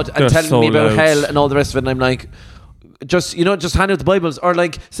of God and telling me about hell and all the rest of it. And I'm like, just hand out the Bibles, or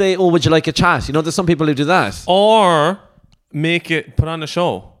like say, oh, would you like a chat? You know, there's some people who do that. Or put on a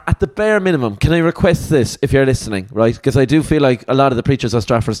show. At the bare minimum, can I request this if you're listening, right? Because I do feel like a lot of the preachers at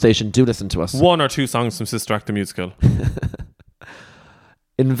Stratford Station do listen to us. 1 or 2 songs from Sister Act the Musical.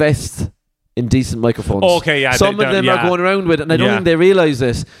 Invest in decent microphones. Okay, yeah. Some of them are going around with, and I don't think they realise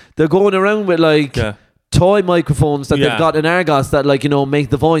this, they're going around with like toy microphones that they've got in Argos that make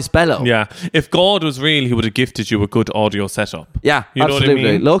the voice bellow. Yeah. If God was real, he would have gifted you a good audio setup. Yeah, you know absolutely. What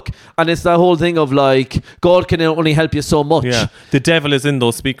I mean? Look, and it's that whole thing of like, God can only help you so much. Yeah. The devil is in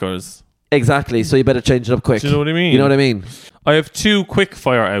those speakers. Exactly. So you better change it up quick. Do you know what I mean? You know what I mean? I have 2 quick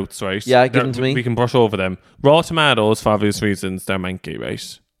fire outs, right? Yeah, give them to me. We can brush over them. Raw tomatoes, for obvious reasons, they're manky,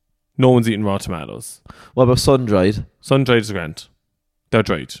 right? No one's eating raw tomatoes. What about sun-dried? Sun-dried is grand. They're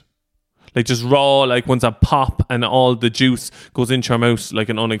dried. Like just raw, like ones that pop and all the juice goes into your mouth like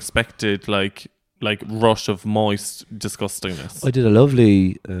an unexpected like rush of moist disgustingness. I did a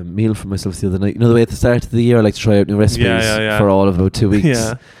lovely meal for myself the other night. You know the way at the start of the year I like to try out new recipes for all of about 2 weeks.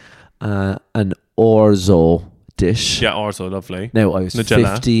 Yeah. An orzo dish. Yeah, orzo, lovely. Now I was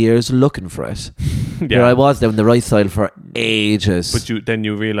Nigella. 50 years looking for it. Yeah. I was down the rice aisle for ages. But then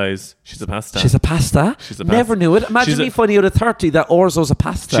you realise she's a pasta. She's a pasta? Never knew it. Imagine me finding out at 30 that orzo's a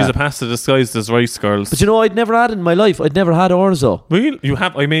pasta. She's a pasta disguised as rice, girls. But I'd never had it in my life. I'd never had orzo. Really? You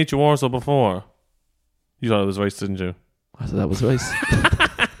have? I made you orzo before. You thought it was rice, didn't you? I thought that was rice.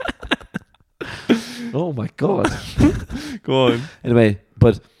 Oh my God. Go on. Anyway,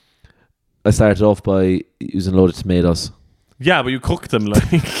 but I started off by using loaded tomatoes. Yeah, but you cooked them like...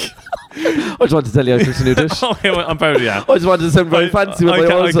 I just wanted to tell you I cooked a new dish. Okay, well, I'm proud of you. I just wanted to sound very fancy with my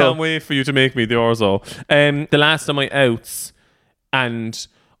orzo. I can't wait for you to make me the orzo. The last of my outs, and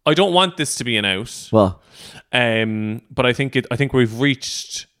I don't want this to be an out. Well, but I think we've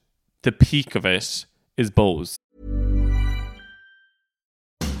reached the peak of it. Is bows.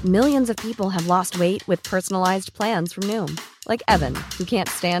 Millions of people have lost weight with personalized plans from Noom. Like Evan, who can't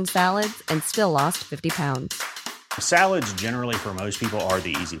stand salads and still lost 50 pounds. Salads generally for most people are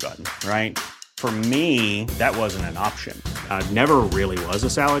the easy button, right? For me, that wasn't an option. I never really was a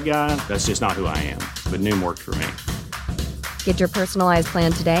salad guy. That's just not who I am. But Noom worked for me. Get your personalized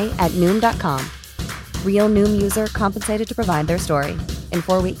plan today at Noom.com. Real Noom user compensated to provide their story. In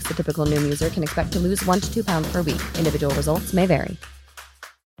 4 weeks, the typical Noom user can expect to lose 1 to 2 pounds per week. Individual results may vary.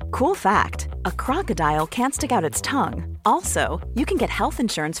 Cool fact, a crocodile can't stick out its tongue. Also, you can get health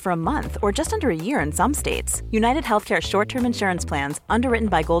insurance for a month or just under a year in some states. United Healthcare short-term insurance plans, underwritten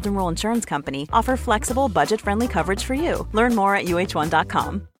by Golden Rule Insurance Company, offer flexible, budget-friendly coverage for you. Learn more at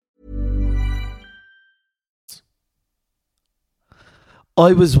uh1.com.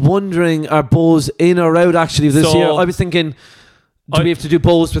 I was wondering, are bows in or out actually this year? I was thinking, do we have to do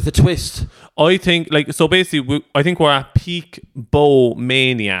bows with a twist? I think, basically, I think we're at peak bow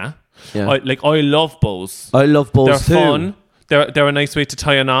mania. Yeah. I love bows. I love bows too. They're fun. They're a nice way to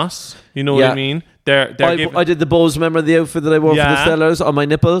tie a knot. You know what I mean? I did the bows. Remember the outfit that I wore for the Stellars on my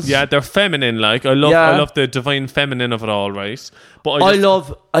nipples? Yeah, they're feminine. I love the divine feminine of it all, right? But I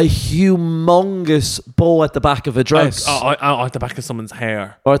love a humongous bow at the back of a dress, at the back of someone's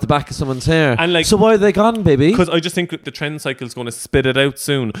hair, or at the back of someone's hair. And so why are they gone, baby? Because I just think the trend cycle is going to spit it out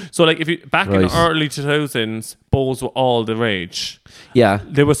soon. So if you back in the early 2000s, bows were all the rage. Yeah,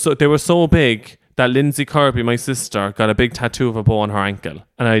 they were so big that Lindsay Kirby, my sister, got a big tattoo of a bow on her ankle,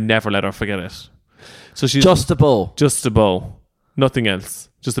 and I never let her forget it. So she's just a bow. Just a bow. Nothing else.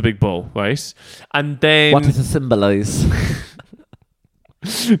 Just a big bow, right? And then... What does it symbolise?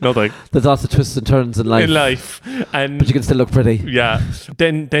 Nothing. There's lots of twists and turns in life. And but you can still look pretty. Yeah.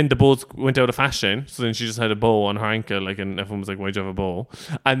 Then the bows went out of fashion. So then she just had a bow on her ankle, like, and everyone was like, "Why'd you have a bow?"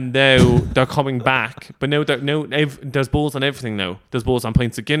 And now they're coming back. But now there's bows on everything now. There's bows on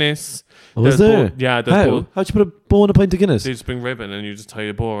pints of Guinness. Oh, is there? Yeah. How'd you put a bow on a pint of Guinness? They just bring ribbon and you just tie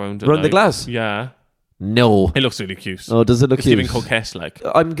a bow around it. Around the glass? Yeah. No. It looks really cute. Oh, does it look cute? It's even coquette, like.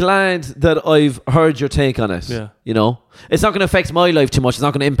 I'm glad that I've heard your take on it. Yeah. You know? It's not going to affect my life too much. It's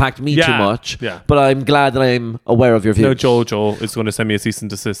not going to impact me too much. Yeah. But I'm glad that I'm aware of your views. No, Jojo is going to send me a cease and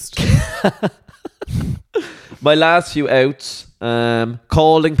desist. My last few outs,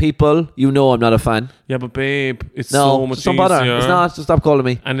 calling people, you know I'm not a fan. Yeah, but babe, it's so much easier. Don't bother. It's not. Just stop calling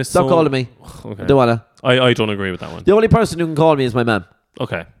me. And it's stop calling me. Okay. I don't want to. I don't agree with that one. The only person who can call me is my mum.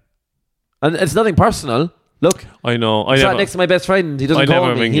 Okay. And it's nothing personal. Look. I know. I sat next to my best friend. He doesn't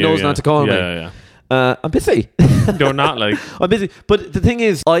call me. He knows not to call me. Yeah. I'm busy. You're not like... I'm busy. But the thing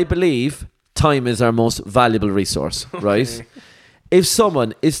is, I believe time is our most valuable resource, right? If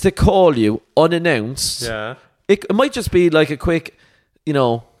someone is to call you unannounced, it might just be like a quick,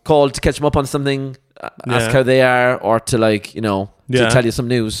 call to catch them up on something, ask how they are, or to to tell you some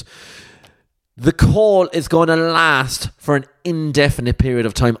news. The call is going to last for an indefinite period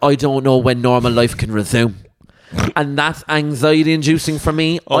of time. I don't know when normal life can resume. And that's anxiety inducing for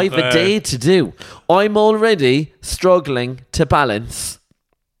me. Okay. I have a day to do. I'm already struggling to balance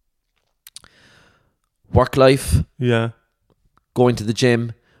work life, going to the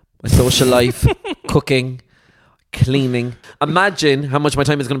gym, my social life, cooking, cleaning. Imagine how much my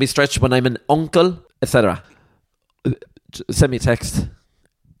time is going to be stretched when I'm an uncle, etc. Send me a text.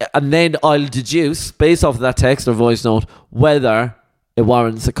 And then I'll deduce, based off of that text or voice note, whether it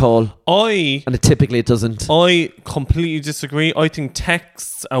warrants a call. And typically it doesn't. I completely disagree. I think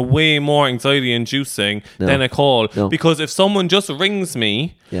texts are way more anxiety inducing than a call. No. Because if someone just rings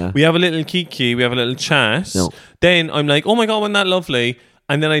me, we have a little kiki, we have a little chat, then I'm like, oh my God, wasn't that lovely?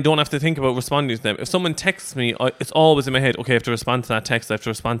 And then I don't have to think about responding to them. If someone texts me, it's always in my head, okay, I have to respond to that text,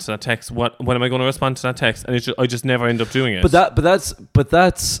 when am I going to respond to that text? And I just never end up doing it. But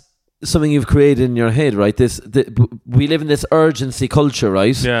that's something you've created in your head, right? We live in this urgency culture,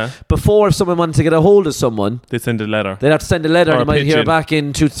 right? Yeah. Before, if someone wanted to get a hold of someone, they'd send a letter. They'd have to send a letter, and they might hear back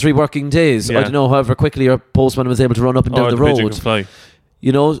in 2 to 3 working days. I don't know, however quickly your postman was able to run up and down the road. Pigeon can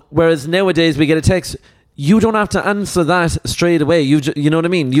fly. Whereas nowadays we get a text. You don't have to answer that straight away. You know what I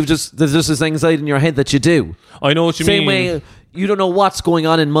mean? There's just this anxiety in your head that you do. I know what you mean. Same way, you don't know what's going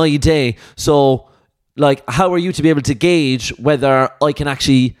on in my day. So, how are you to be able to gauge whether I can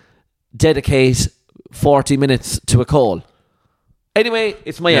actually dedicate 40 minutes to a call? Anyway,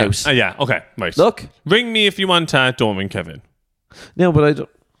 it's my house. Okay, right. Look. Ring me if you want to. Don't ring Kevin. No, but I don't.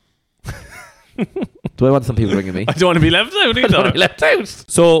 Do I want some people ringing me? I don't want to be left out either. I don't want to be left out.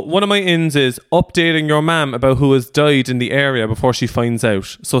 So one of my ins is updating your mum about who has died in the area before she finds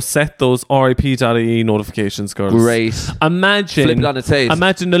out. So set those RIP.ie notifications, girls. Great. Imagine flip it on its head.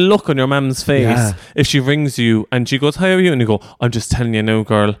 Imagine the look on your mum's face if she rings you and she goes, "How are you?" And you go, "I'm just telling you now,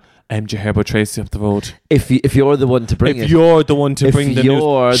 girl. Do you hear about Tracy up the road?" If you're the one to bring it. If you're the one to bring the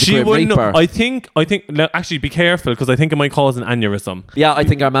news. She wouldn't know. I think actually be careful, because I think it might cause an aneurysm. Yeah, I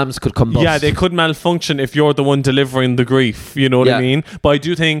think our mums could combust. Yeah, they could malfunction if you're the one delivering the grief. You know what I mean? But I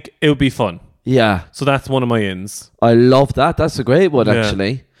do think it would be fun. Yeah. So that's one of my ins. I love that. That's a great one,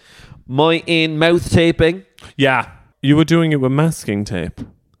 actually. My in, mouth taping. Yeah. You were doing it with masking tape.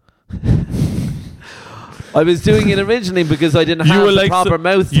 I was doing it originally because I didn't have the proper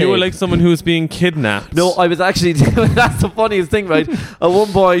mouth tape. You were like someone who was being kidnapped. No, I was actually... That's the funniest thing, right? At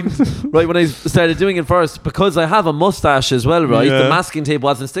one point, right, when I started doing it first, because I have a mustache as well, right? The masking tape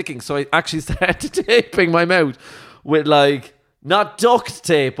wasn't sticking, so I actually started taping my mouth with, not duct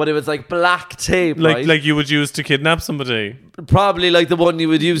tape, but it was black tape, right? Like you would use to kidnap somebody. Probably like the one you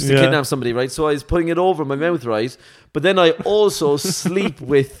would use to kidnap somebody, right? So I was putting it over my mouth, right? But then I also sleep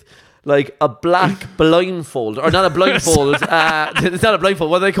with... a black blindfold, or not a blindfold, it's not a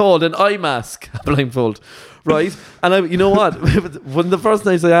blindfold, what are they called? An eye mask blindfold, right? And you know what? When the first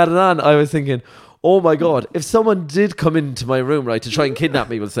night I had it on, I was thinking, oh my God, if someone did come into my room, right, to try and kidnap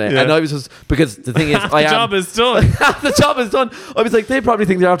me, we'll say, and I was just, because the thing is, the job is done. The job is done. I was like, they probably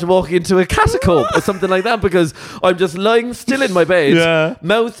think they're after walking into a catacomb or something like that, because I'm just lying still in my bed,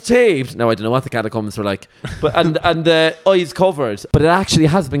 mouth taped. Now I don't know what the catacombs were like, but and eyes covered. But it actually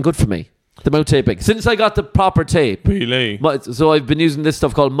has been good for me. The mouth taping. Since I got the proper tape. Really? So I've been using this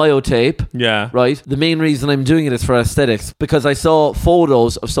stuff called myotape. Yeah. Right? The main reason I'm doing it is for aesthetics, because I saw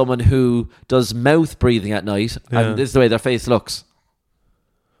photos of someone who does mouth breathing at night, and this is the way their face looks.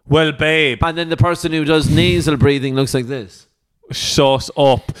 Well, babe. And then the person who does nasal breathing looks like this. Shut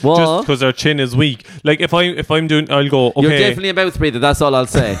up. What? Just because their chin is weak. Like if I'm doing, I'll go, okay. You're definitely a mouth breather, that's all I'll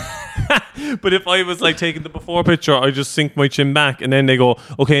say. But if I was like taking the before picture, I just sink my chin back, and then they go,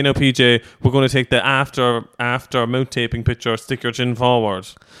 okay, now PJ, we're going to take the after mouth taping picture, stick your chin forward.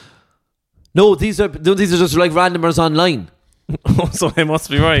 No, these are just like randomers online. So I must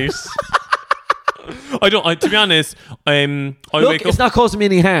be right. To be honest, Look, it's not causing me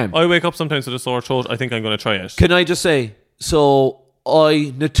any harm. I wake up sometimes with a sore throat. I think I'm going to try it. Can I just say, so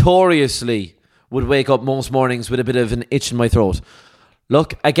I notoriously would wake up most mornings with a bit of an itch in my throat.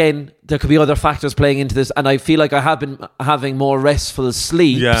 Look, again, there could be other factors playing into this, and I feel like I have been having more restful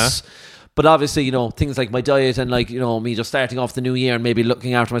sleeps. Yeah. But obviously, things like my diet and me just starting off the new year and maybe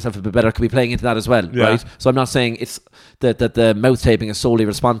looking after myself a bit better could be playing into that as well, right? So I'm not saying it's that the mouth taping is solely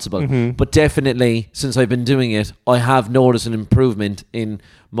responsible, but definitely since I've been doing it, I have noticed an improvement in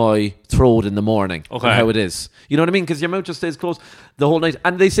my throat in the morning. Okay. And how it is. You know what I mean? Because your mouth just stays closed the whole night.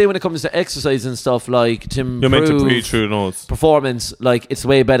 And they say when it comes to exercise and stuff, like to improve you're meant to breathe through nose performance, like it's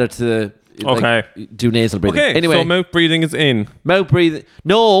way better to do nasal breathing. Okay, anyway, so mouth breathing is in. Mouth breathing.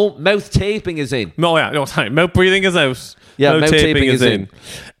 No, mouth taping is in. No, sorry. Mouth breathing is out. Yeah, mouth taping is in.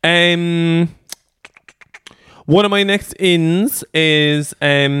 One of my next ins is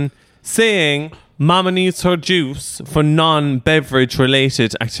saying Mama needs her juice for non-beverage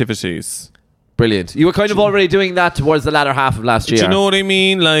related activities. Brilliant. You were kind of already doing that towards the latter half of last year. Do you know what I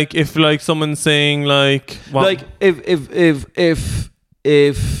mean? Like if someone's saying like if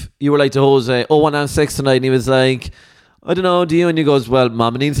you were like to Jose, 1-6 tonight, and he was like, I don't know, do you? And he goes, well,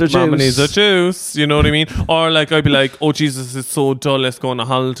 Mama needs her juice. Mama needs her juice. You know what I mean? Or like I'd be like, oh Jesus, it's so dull, let's go on a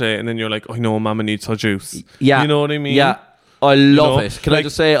holiday. And then you're like, oh no, Mama needs her juice. Yeah. You know what I mean? Yeah. I love it. Can I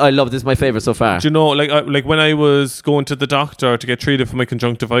just say, I love this. Is my favourite so far. Do you know, like when I was going to the doctor to get treated for my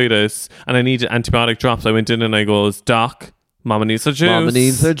conjunctivitis and I needed antibiotic drops, I went in and I goes, Doc, Mama needs her juice. Mama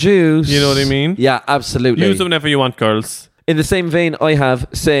needs her juice. You know what I mean? Yeah, absolutely. Use them whenever you want, girls. In the same vein, I have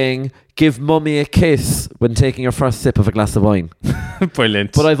saying, give mummy a kiss when taking your first sip of a glass of wine.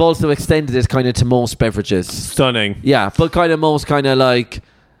 Brilliant. But I've also extended it kind of to most beverages. Stunning. Yeah, but kind of most kind of like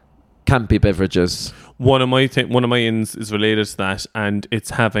campy beverages. One of my ins is related to that, and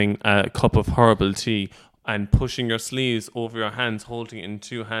it's having a cup of herbal tea and pushing your sleeves over your hands, holding it in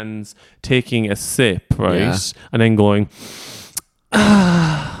two hands, taking a sip, right? Yeah. And then going,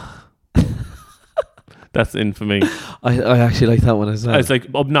 That's in for me. I actually like that one as well. It's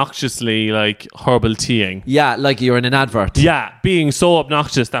like obnoxiously like herbal teaing. Yeah, like you're in an advert. Yeah, being so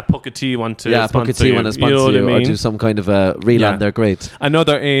obnoxious that Puck of Tea want to sponsor you. Yeah, Puck of Tea want to sponsor you, or do some kind of a reel on. They're great.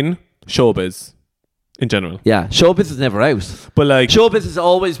 Another in Showbiz. In general. Yeah, Showbiz is never out. But like Showbiz has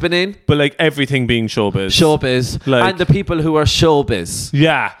always been in. But like everything being Showbiz. Showbiz. Like, and the people who are Showbiz.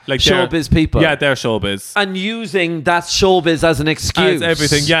 Yeah. Like Showbiz people. Yeah, they're Showbiz. And using that Showbiz as an excuse. As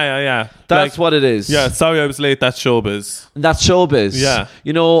everything. Yeah. That's like, what it is. Yeah, sorry I was late, that's Showbiz. That's Showbiz. Yeah.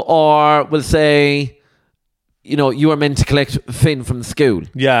 You know, or we'll say, you know, you were meant to collect Finn from school.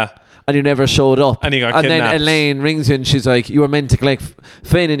 Yeah. And you never showed up. And he got kidnapped. Then Elaine rings you and she's like, you were meant to collect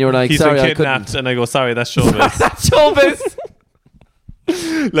Finn. And you were like, he's sorry, been kidnapped. I couldn't. And I go, sorry, that's Showbiz. That's Showbiz.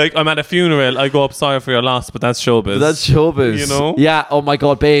 Like, I'm at a funeral. I go up, sorry for your loss, but that's Showbiz. That's Showbiz. You know? Yeah. Oh my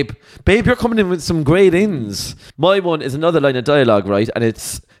God, babe. Babe, you're coming in with some great ins. My one is another line of dialogue, right? And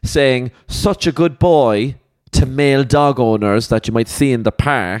it's saying, such a good boy to male dog owners that you might see in the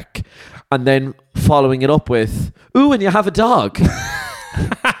park. And then following it up with, ooh, and you have a dog.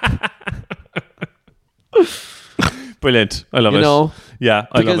 Brilliant. I love it. You know? Yeah,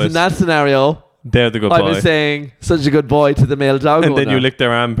 I love it. Because in that scenario, they're the good boy. I was saying, such a good boy to the male dog and owner. then you lick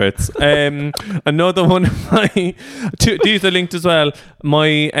their armpits. Another one of my... these are linked as well.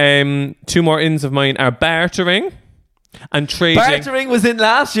 My two more ins of mine are bartering and trading. Bartering was in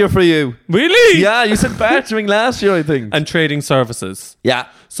last year for you. Really? Yeah, you said bartering last year, I think. And trading services. Yeah.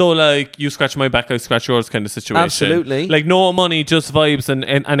 So like you scratch my back, I scratch yours kind of situation. Absolutely. Like no money, just vibes and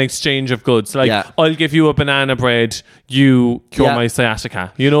an exchange of goods. Like I'll give you a banana bread, you cure my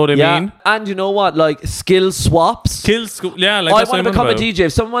sciatica. You know what I mean? And you know what? Like skill swaps. Like I want to become a DJ.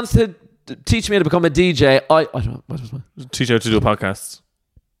 If someone wants to teach me how to become a DJ, I don't know. What was teach you how to do a podcast.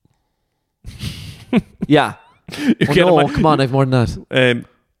 Yeah. Oh, no, come on, I've more than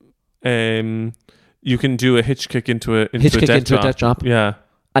that. You can do a hitch kick into a death drop. Yeah. Yeah.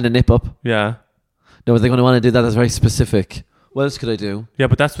 And a nip up. Yeah. No, they're going to want to do that. That's very specific. What else could I do? Yeah,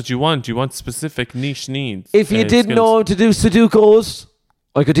 but that's what you want. You want specific niche needs. If you didn't know how to do Sudokus,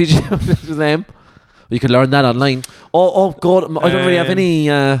 I could teach you how to do them. You could learn that online. Oh God, I don't really have any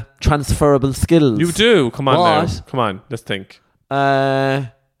transferable skills. You do. Come on now. Come on, let's think. Oh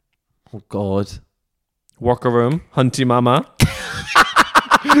God. Worker room, hunty mama.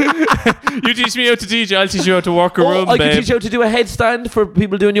 You teach me how to DJ, I'll teach you how to work a room, I babe. can teach you how to do a headstand for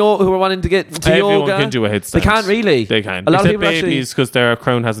people doing yoga who are wanting to get to yoga. Everyone can do a headstand. They can't really. They can. A lot Except of people babies, because their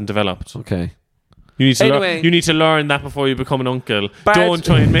crown hasn't developed. Okay. You need to learn that before you become an uncle. Don't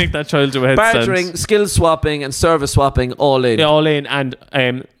try and make that child do a headstand. Bartering, skill swapping, and service swapping, all in. Yeah, all in,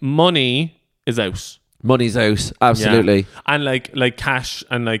 and money is out. Money's out, absolutely. Yeah. And like cash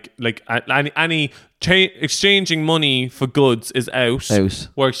and like any exchanging money for goods is out.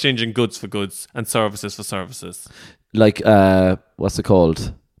 We're exchanging goods for goods and services for services. Like what's it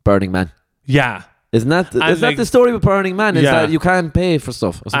called? Burning Man. Yeah. Isn't that the story with Burning Man? Is that you can't pay for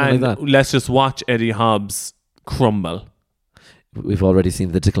stuff or something like that? Let's just watch Eddie Hobbs crumble. We've already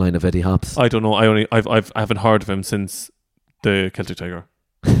seen the decline of Eddie Hobbs. I don't know. I haven't heard of him since the Celtic Tiger.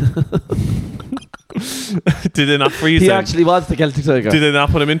 Did they not freeze him? He actually was the Celtic Tiger. Did they not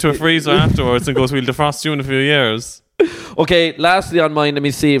put him into a freezer afterwards and go, we'll defrost you in a few years? Okay, lastly on mine, let me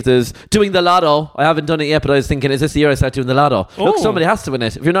see if there's doing the lotto. I haven't done it yet, but I was thinking, is this the year I start doing the lotto? Look, somebody has to win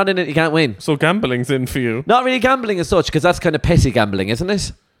it. If you're not in it, you can't win. So gambling's in for you? Not really gambling as such, because that's kind of petty gambling, isn't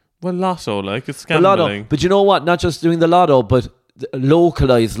it? Well, lotto, like, it's gambling. Lotto. But you know what? Not just doing the lotto, but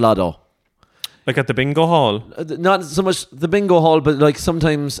localised lotto. Like at the bingo hall? Not so much the bingo hall, but like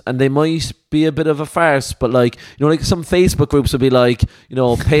sometimes, and they might be a bit of a farce, but like, you know, like some Facebook groups will be like, you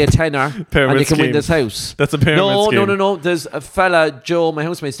know, pay a tenner and you can win this house. That's a pyramid scheme. No. There's a fella, Joe, my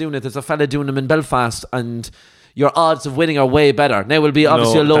housemate's doing it. There's a fella doing them in Belfast, and your odds of winning are way better. Now will be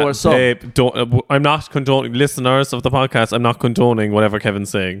obviously a lower sum. I'm not condoning, listeners of the podcast, I'm not condoning whatever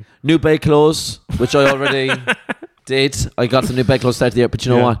Kevin's saying. New bedclothes, which I already did. I got some new bedclothes started the year, but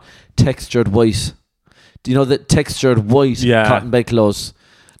you know what? Textured white. Do you know that textured white cotton bedclothes?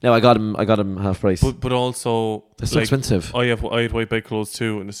 Now I got them half price. But also they're so expensive. I had white bedclothes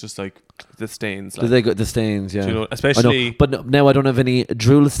too, and it's just like the stains. Like, they got the stains, yeah. Do you know, especially. But now I don't have any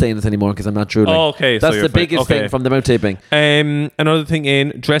drool stains anymore because I'm not drooling. Oh, okay. That's the biggest thing from the mouth taping. Another thing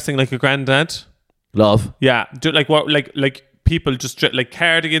in dressing like a granddad. Love. Yeah. Do like what like people just like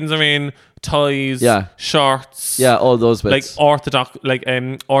cardigans are in, ties, shorts, all those bits. Like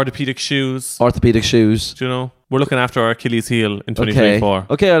orthopedic shoes. Orthopedic shoes. Do you know? We're looking after our Achilles heel in 2024.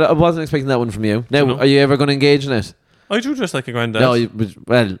 Okay, I wasn't expecting that one from you. Now, are you ever going to engage in it? I do dress like a granddad. No,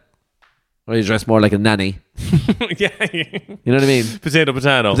 or you dress more like a nanny. Yeah. You know what I mean?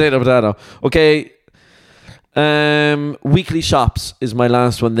 Potato. Okay. Weekly shops is my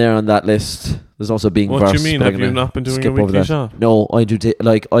last one there on that list. There's also being What do you mean? Have you not been doing a weekly shop? No, I do.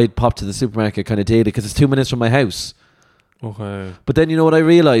 I'd pop to the supermarket kind of daily because it's 2 minutes from my house. Okay. But then you know what I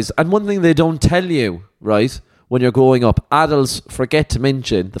realised? And one thing they don't tell you, right, when you're growing up, adults forget to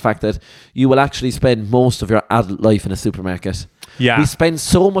mention the fact that you will actually spend most of your adult life in a supermarket. Yeah. We spend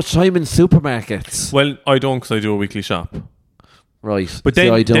so much time in supermarkets. Well, I don't because I do a weekly shop. Right. But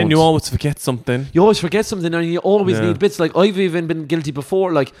then you always forget something. You always forget something and you always need bits. Like I've even been guilty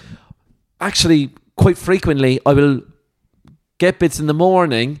before. Like actually quite frequently I will get bits in the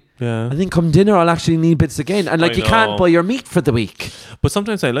morning and then come dinner I'll actually need bits again. And like you can't buy your meat for the week. But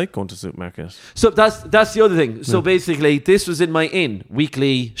sometimes I like going to the supermarket. So that's the other thing. So basically this was in my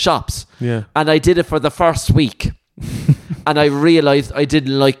weekly shops. Yeah. And I did it for the first week. And I realised I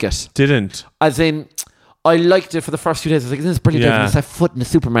didn't like it. Didn't? As in I liked it for the first few days. I was like, this is brilliant. I set foot in the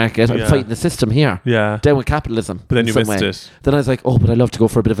supermarket. I'm fighting the system here. Yeah. Down with capitalism. But then you missed it. Then I was like, but I love to go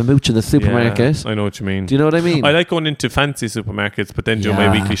for a bit of a mooch in the supermarket. Yeah, I know what you mean. Do you know what I mean? I like going into fancy supermarkets, but then doing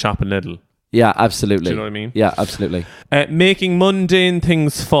my weekly shop in Lidl. Yeah, absolutely. Do you know what I mean? Yeah, absolutely. Making mundane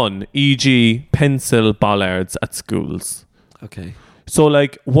things fun, e.g. pencil bollards at schools. Okay. So,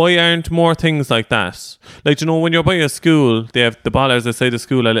 like, why aren't more things like that? Like, you know, when you're by a school, they have the bollards outside the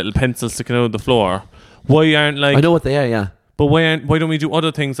school, a little pencil sticking out of the floor. Why aren't like I know what they are, yeah. But why don't we do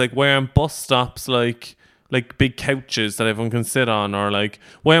other things like why aren't bus stops like big couches that everyone can sit on, or like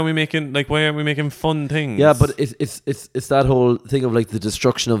why aren't we making fun things? Yeah, but it's that whole thing of like the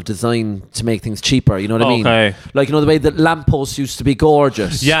destruction of design to make things cheaper. You know what I mean? Okay. Like the way that lampposts used to be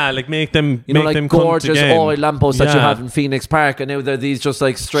gorgeous. Yeah, like make them gorgeous oil lampposts that you have in Phoenix Park, and now they're these just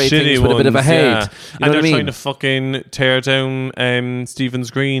like straight shitty things with a bit of a head. Yeah. You know and what I they're mean? trying to fucking tear down Stephen's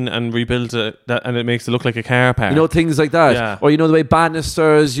Green and rebuild it, and it makes it look like a car park. You know, things like that. Yeah. Or you know the way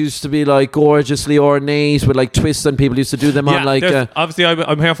banisters used to be like gorgeously ornate with like twists, and people used to do them on like obviously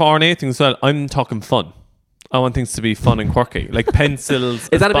I'm here for ornate things as well. I'm talking fun. I want things to be fun and quirky, like pencils.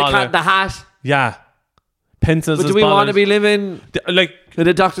 Is that a big Cat in the Hat? Yeah, pencils. But do we want to be living like in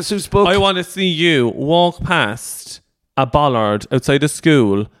a Dr. Seuss book? I want to see you walk past a bollard outside a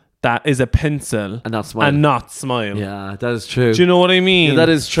school that is a pencil and not smile. Yeah, that is true. Do you know what I mean? Yeah, that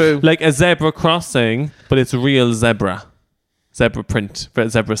is true. Like a zebra crossing, but it's real zebra print,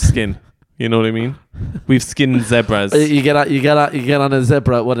 zebra skin. You know what I mean? We've skinned zebras. You get on a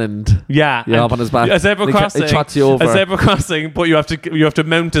zebra at one end. Yeah, you hop on his back. A zebra crossing. It trots you over. A zebra crossing, but you have to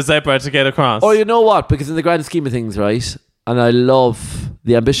mount a zebra to get across. Or you know what? Because in the grand scheme of things, right? And I love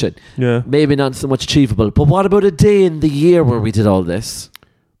the ambition. Yeah. Maybe not so much achievable. But what about a day in the year where we did all this?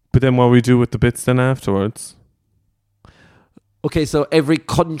 But then what we do with the bits then afterwards? Okay, so every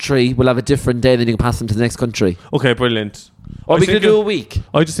country will have a different day, then you can pass them to the next country. Okay, brilliant. Or we could do a week.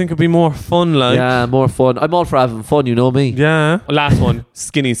 I just think it'd be more fun, like. Yeah, more fun. I'm all for having fun, you know me. Yeah. Last one,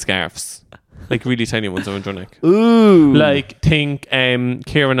 skinny scarves. Like really tiny ones around your neck. Ooh. Like think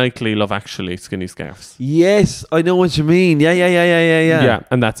Keira Knightley, Love Actually, skinny scarves. Yes, I know what you mean. Yeah. Yeah,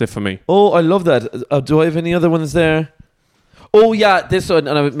 and that's it for me. Oh, I love that. Do I have any other ones there? Oh yeah, this one,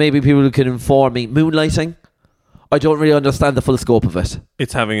 and maybe people can inform me. Moonlighting. I don't really understand the full scope of it.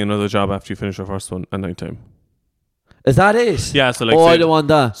 It's having another job after you finish your first one at night time. Is that it? Yeah, so like... I don't want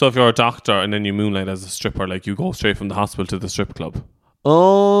that. So if you're a doctor and then you moonlight as a stripper, like you go straight from the hospital to the strip club.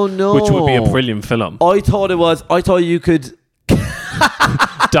 Oh, no. Which would be a brilliant film. I thought you could...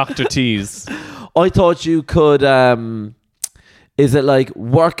 Dr. Tease. I thought you could... is it like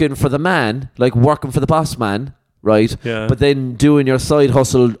working for the man? Like working for the boss man, right? Yeah. But then doing your side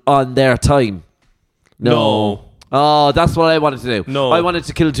hustle on their time? No. Oh, that's what I wanted to do. No. I wanted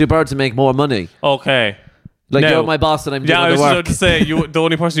to kill two birds and make more money. Okay. Like you're my boss and I'm doing the work. Yeah, I was about to say the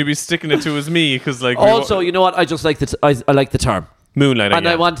only person you'd be sticking it to is me because like. Also, you know what? I just like I like the term moonlighting, and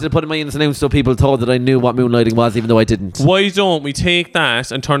I wanted to put in my name so people thought that I knew what moonlighting was, even though I didn't. Why don't we take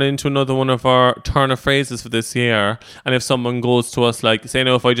that and turn it into another one of our turn of phrases for this year? And if someone goes to us like, say,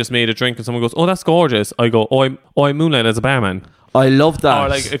 if I just made a drink and someone goes, "Oh, that's gorgeous," I go, "Oh, I moonlight as a barman." I love that. Or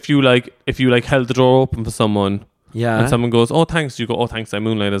like if you held the door open for someone, yeah, and someone goes, "Oh, thanks," you go, "Oh, thanks, I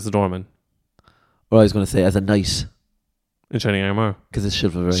moonlight as a doorman." Or I was going to say as a knight in shining armor because it's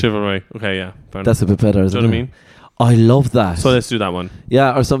chivalry. Chivalry. Okay, yeah, that's a bit better. Do you know what I mean? I love that. So let's do that one.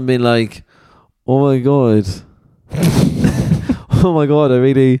 Yeah, or something being like, "Oh my god, oh my god,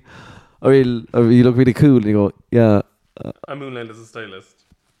 you look really cool." And you go, "Yeah, I moonlight as a stylist."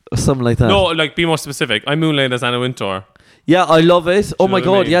 Something like that. No, like be more specific. I moonlight as Anna Wintour. Yeah, I love it. Oh my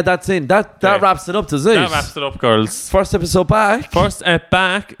god, yeah, that's in. That wraps it up, does it? That wraps it up, girls. First episode back.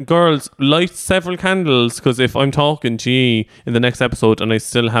 Back, girls. Light several candles, because if I'm talking to you in the next episode and I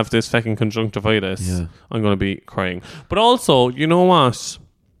still have this fucking conjunctivitis, I'm going to be crying. But also, you know what?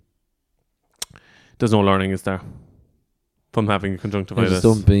 There's no learning, is there? From having a conjunctivitis. Just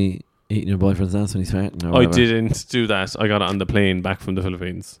don't be eating your boyfriend's ass when he's farting. I didn't do that. I got it on the plane back from the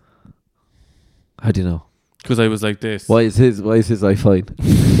Philippines. How do you know? Because I was like this. Why is his eye fine?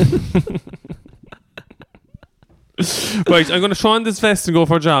 Right, I'm going to try on this vest and go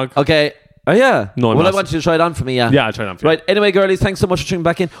for a jog. Okay. Oh yeah. No, I want you to try it on for me. Yeah. Yeah, I'll try it on for you. Right. Anyway, girlies, thanks so much for tuning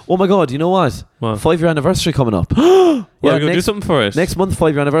back in. Oh my god, you know what? 5-year anniversary coming up. Well, we're going to do something for it. Next month,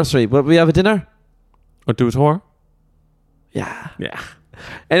 5-year anniversary. But we have a dinner. Or do a tour. Yeah. Yeah.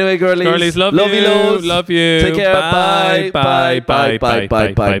 Anyway, girlies, love you. Loads. Love you. Take care. Bye.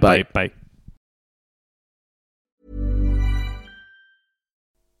 Bye.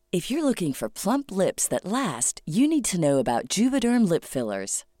 If you're looking for plump lips that last, you need to know about Juvederm lip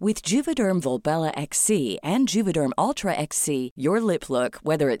fillers. With Juvederm Volbella XC and Juvederm Ultra XC, your lip look,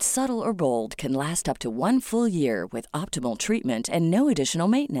 whether it's subtle or bold, can last up to 1 full year with optimal treatment and no additional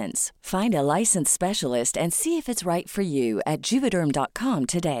maintenance. Find a licensed specialist and see if it's right for you at Juvederm.com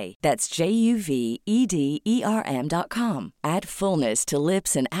today. That's JUVEDERM.com. Add fullness to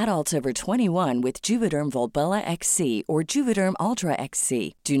lips in adults over 21 with Juvederm Volbella XC or Juvederm Ultra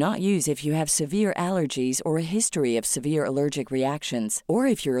XC. Do not use if you have severe allergies or a history of severe allergic reactions, or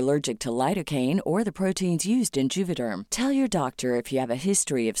if you're allergic to lidocaine or the proteins used in Juvederm. Tell your doctor if you have a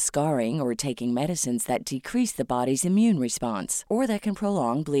history of scarring or taking medicines that decrease the body's immune response or that can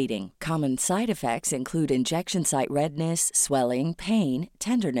prolong bleeding. Common side effects include injection site redness, swelling, pain,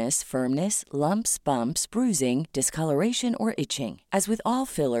 tenderness, firmness, lumps, bumps, bruising, discoloration, or itching. As with all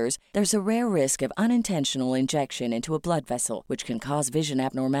fillers, there's a rare risk of unintentional injection into a blood vessel, which can cause vision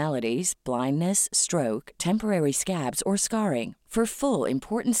abnormalities, blindness, stroke, temporary scabs, or scarring. For full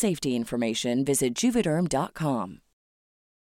important safety information, visit Juvederm.com.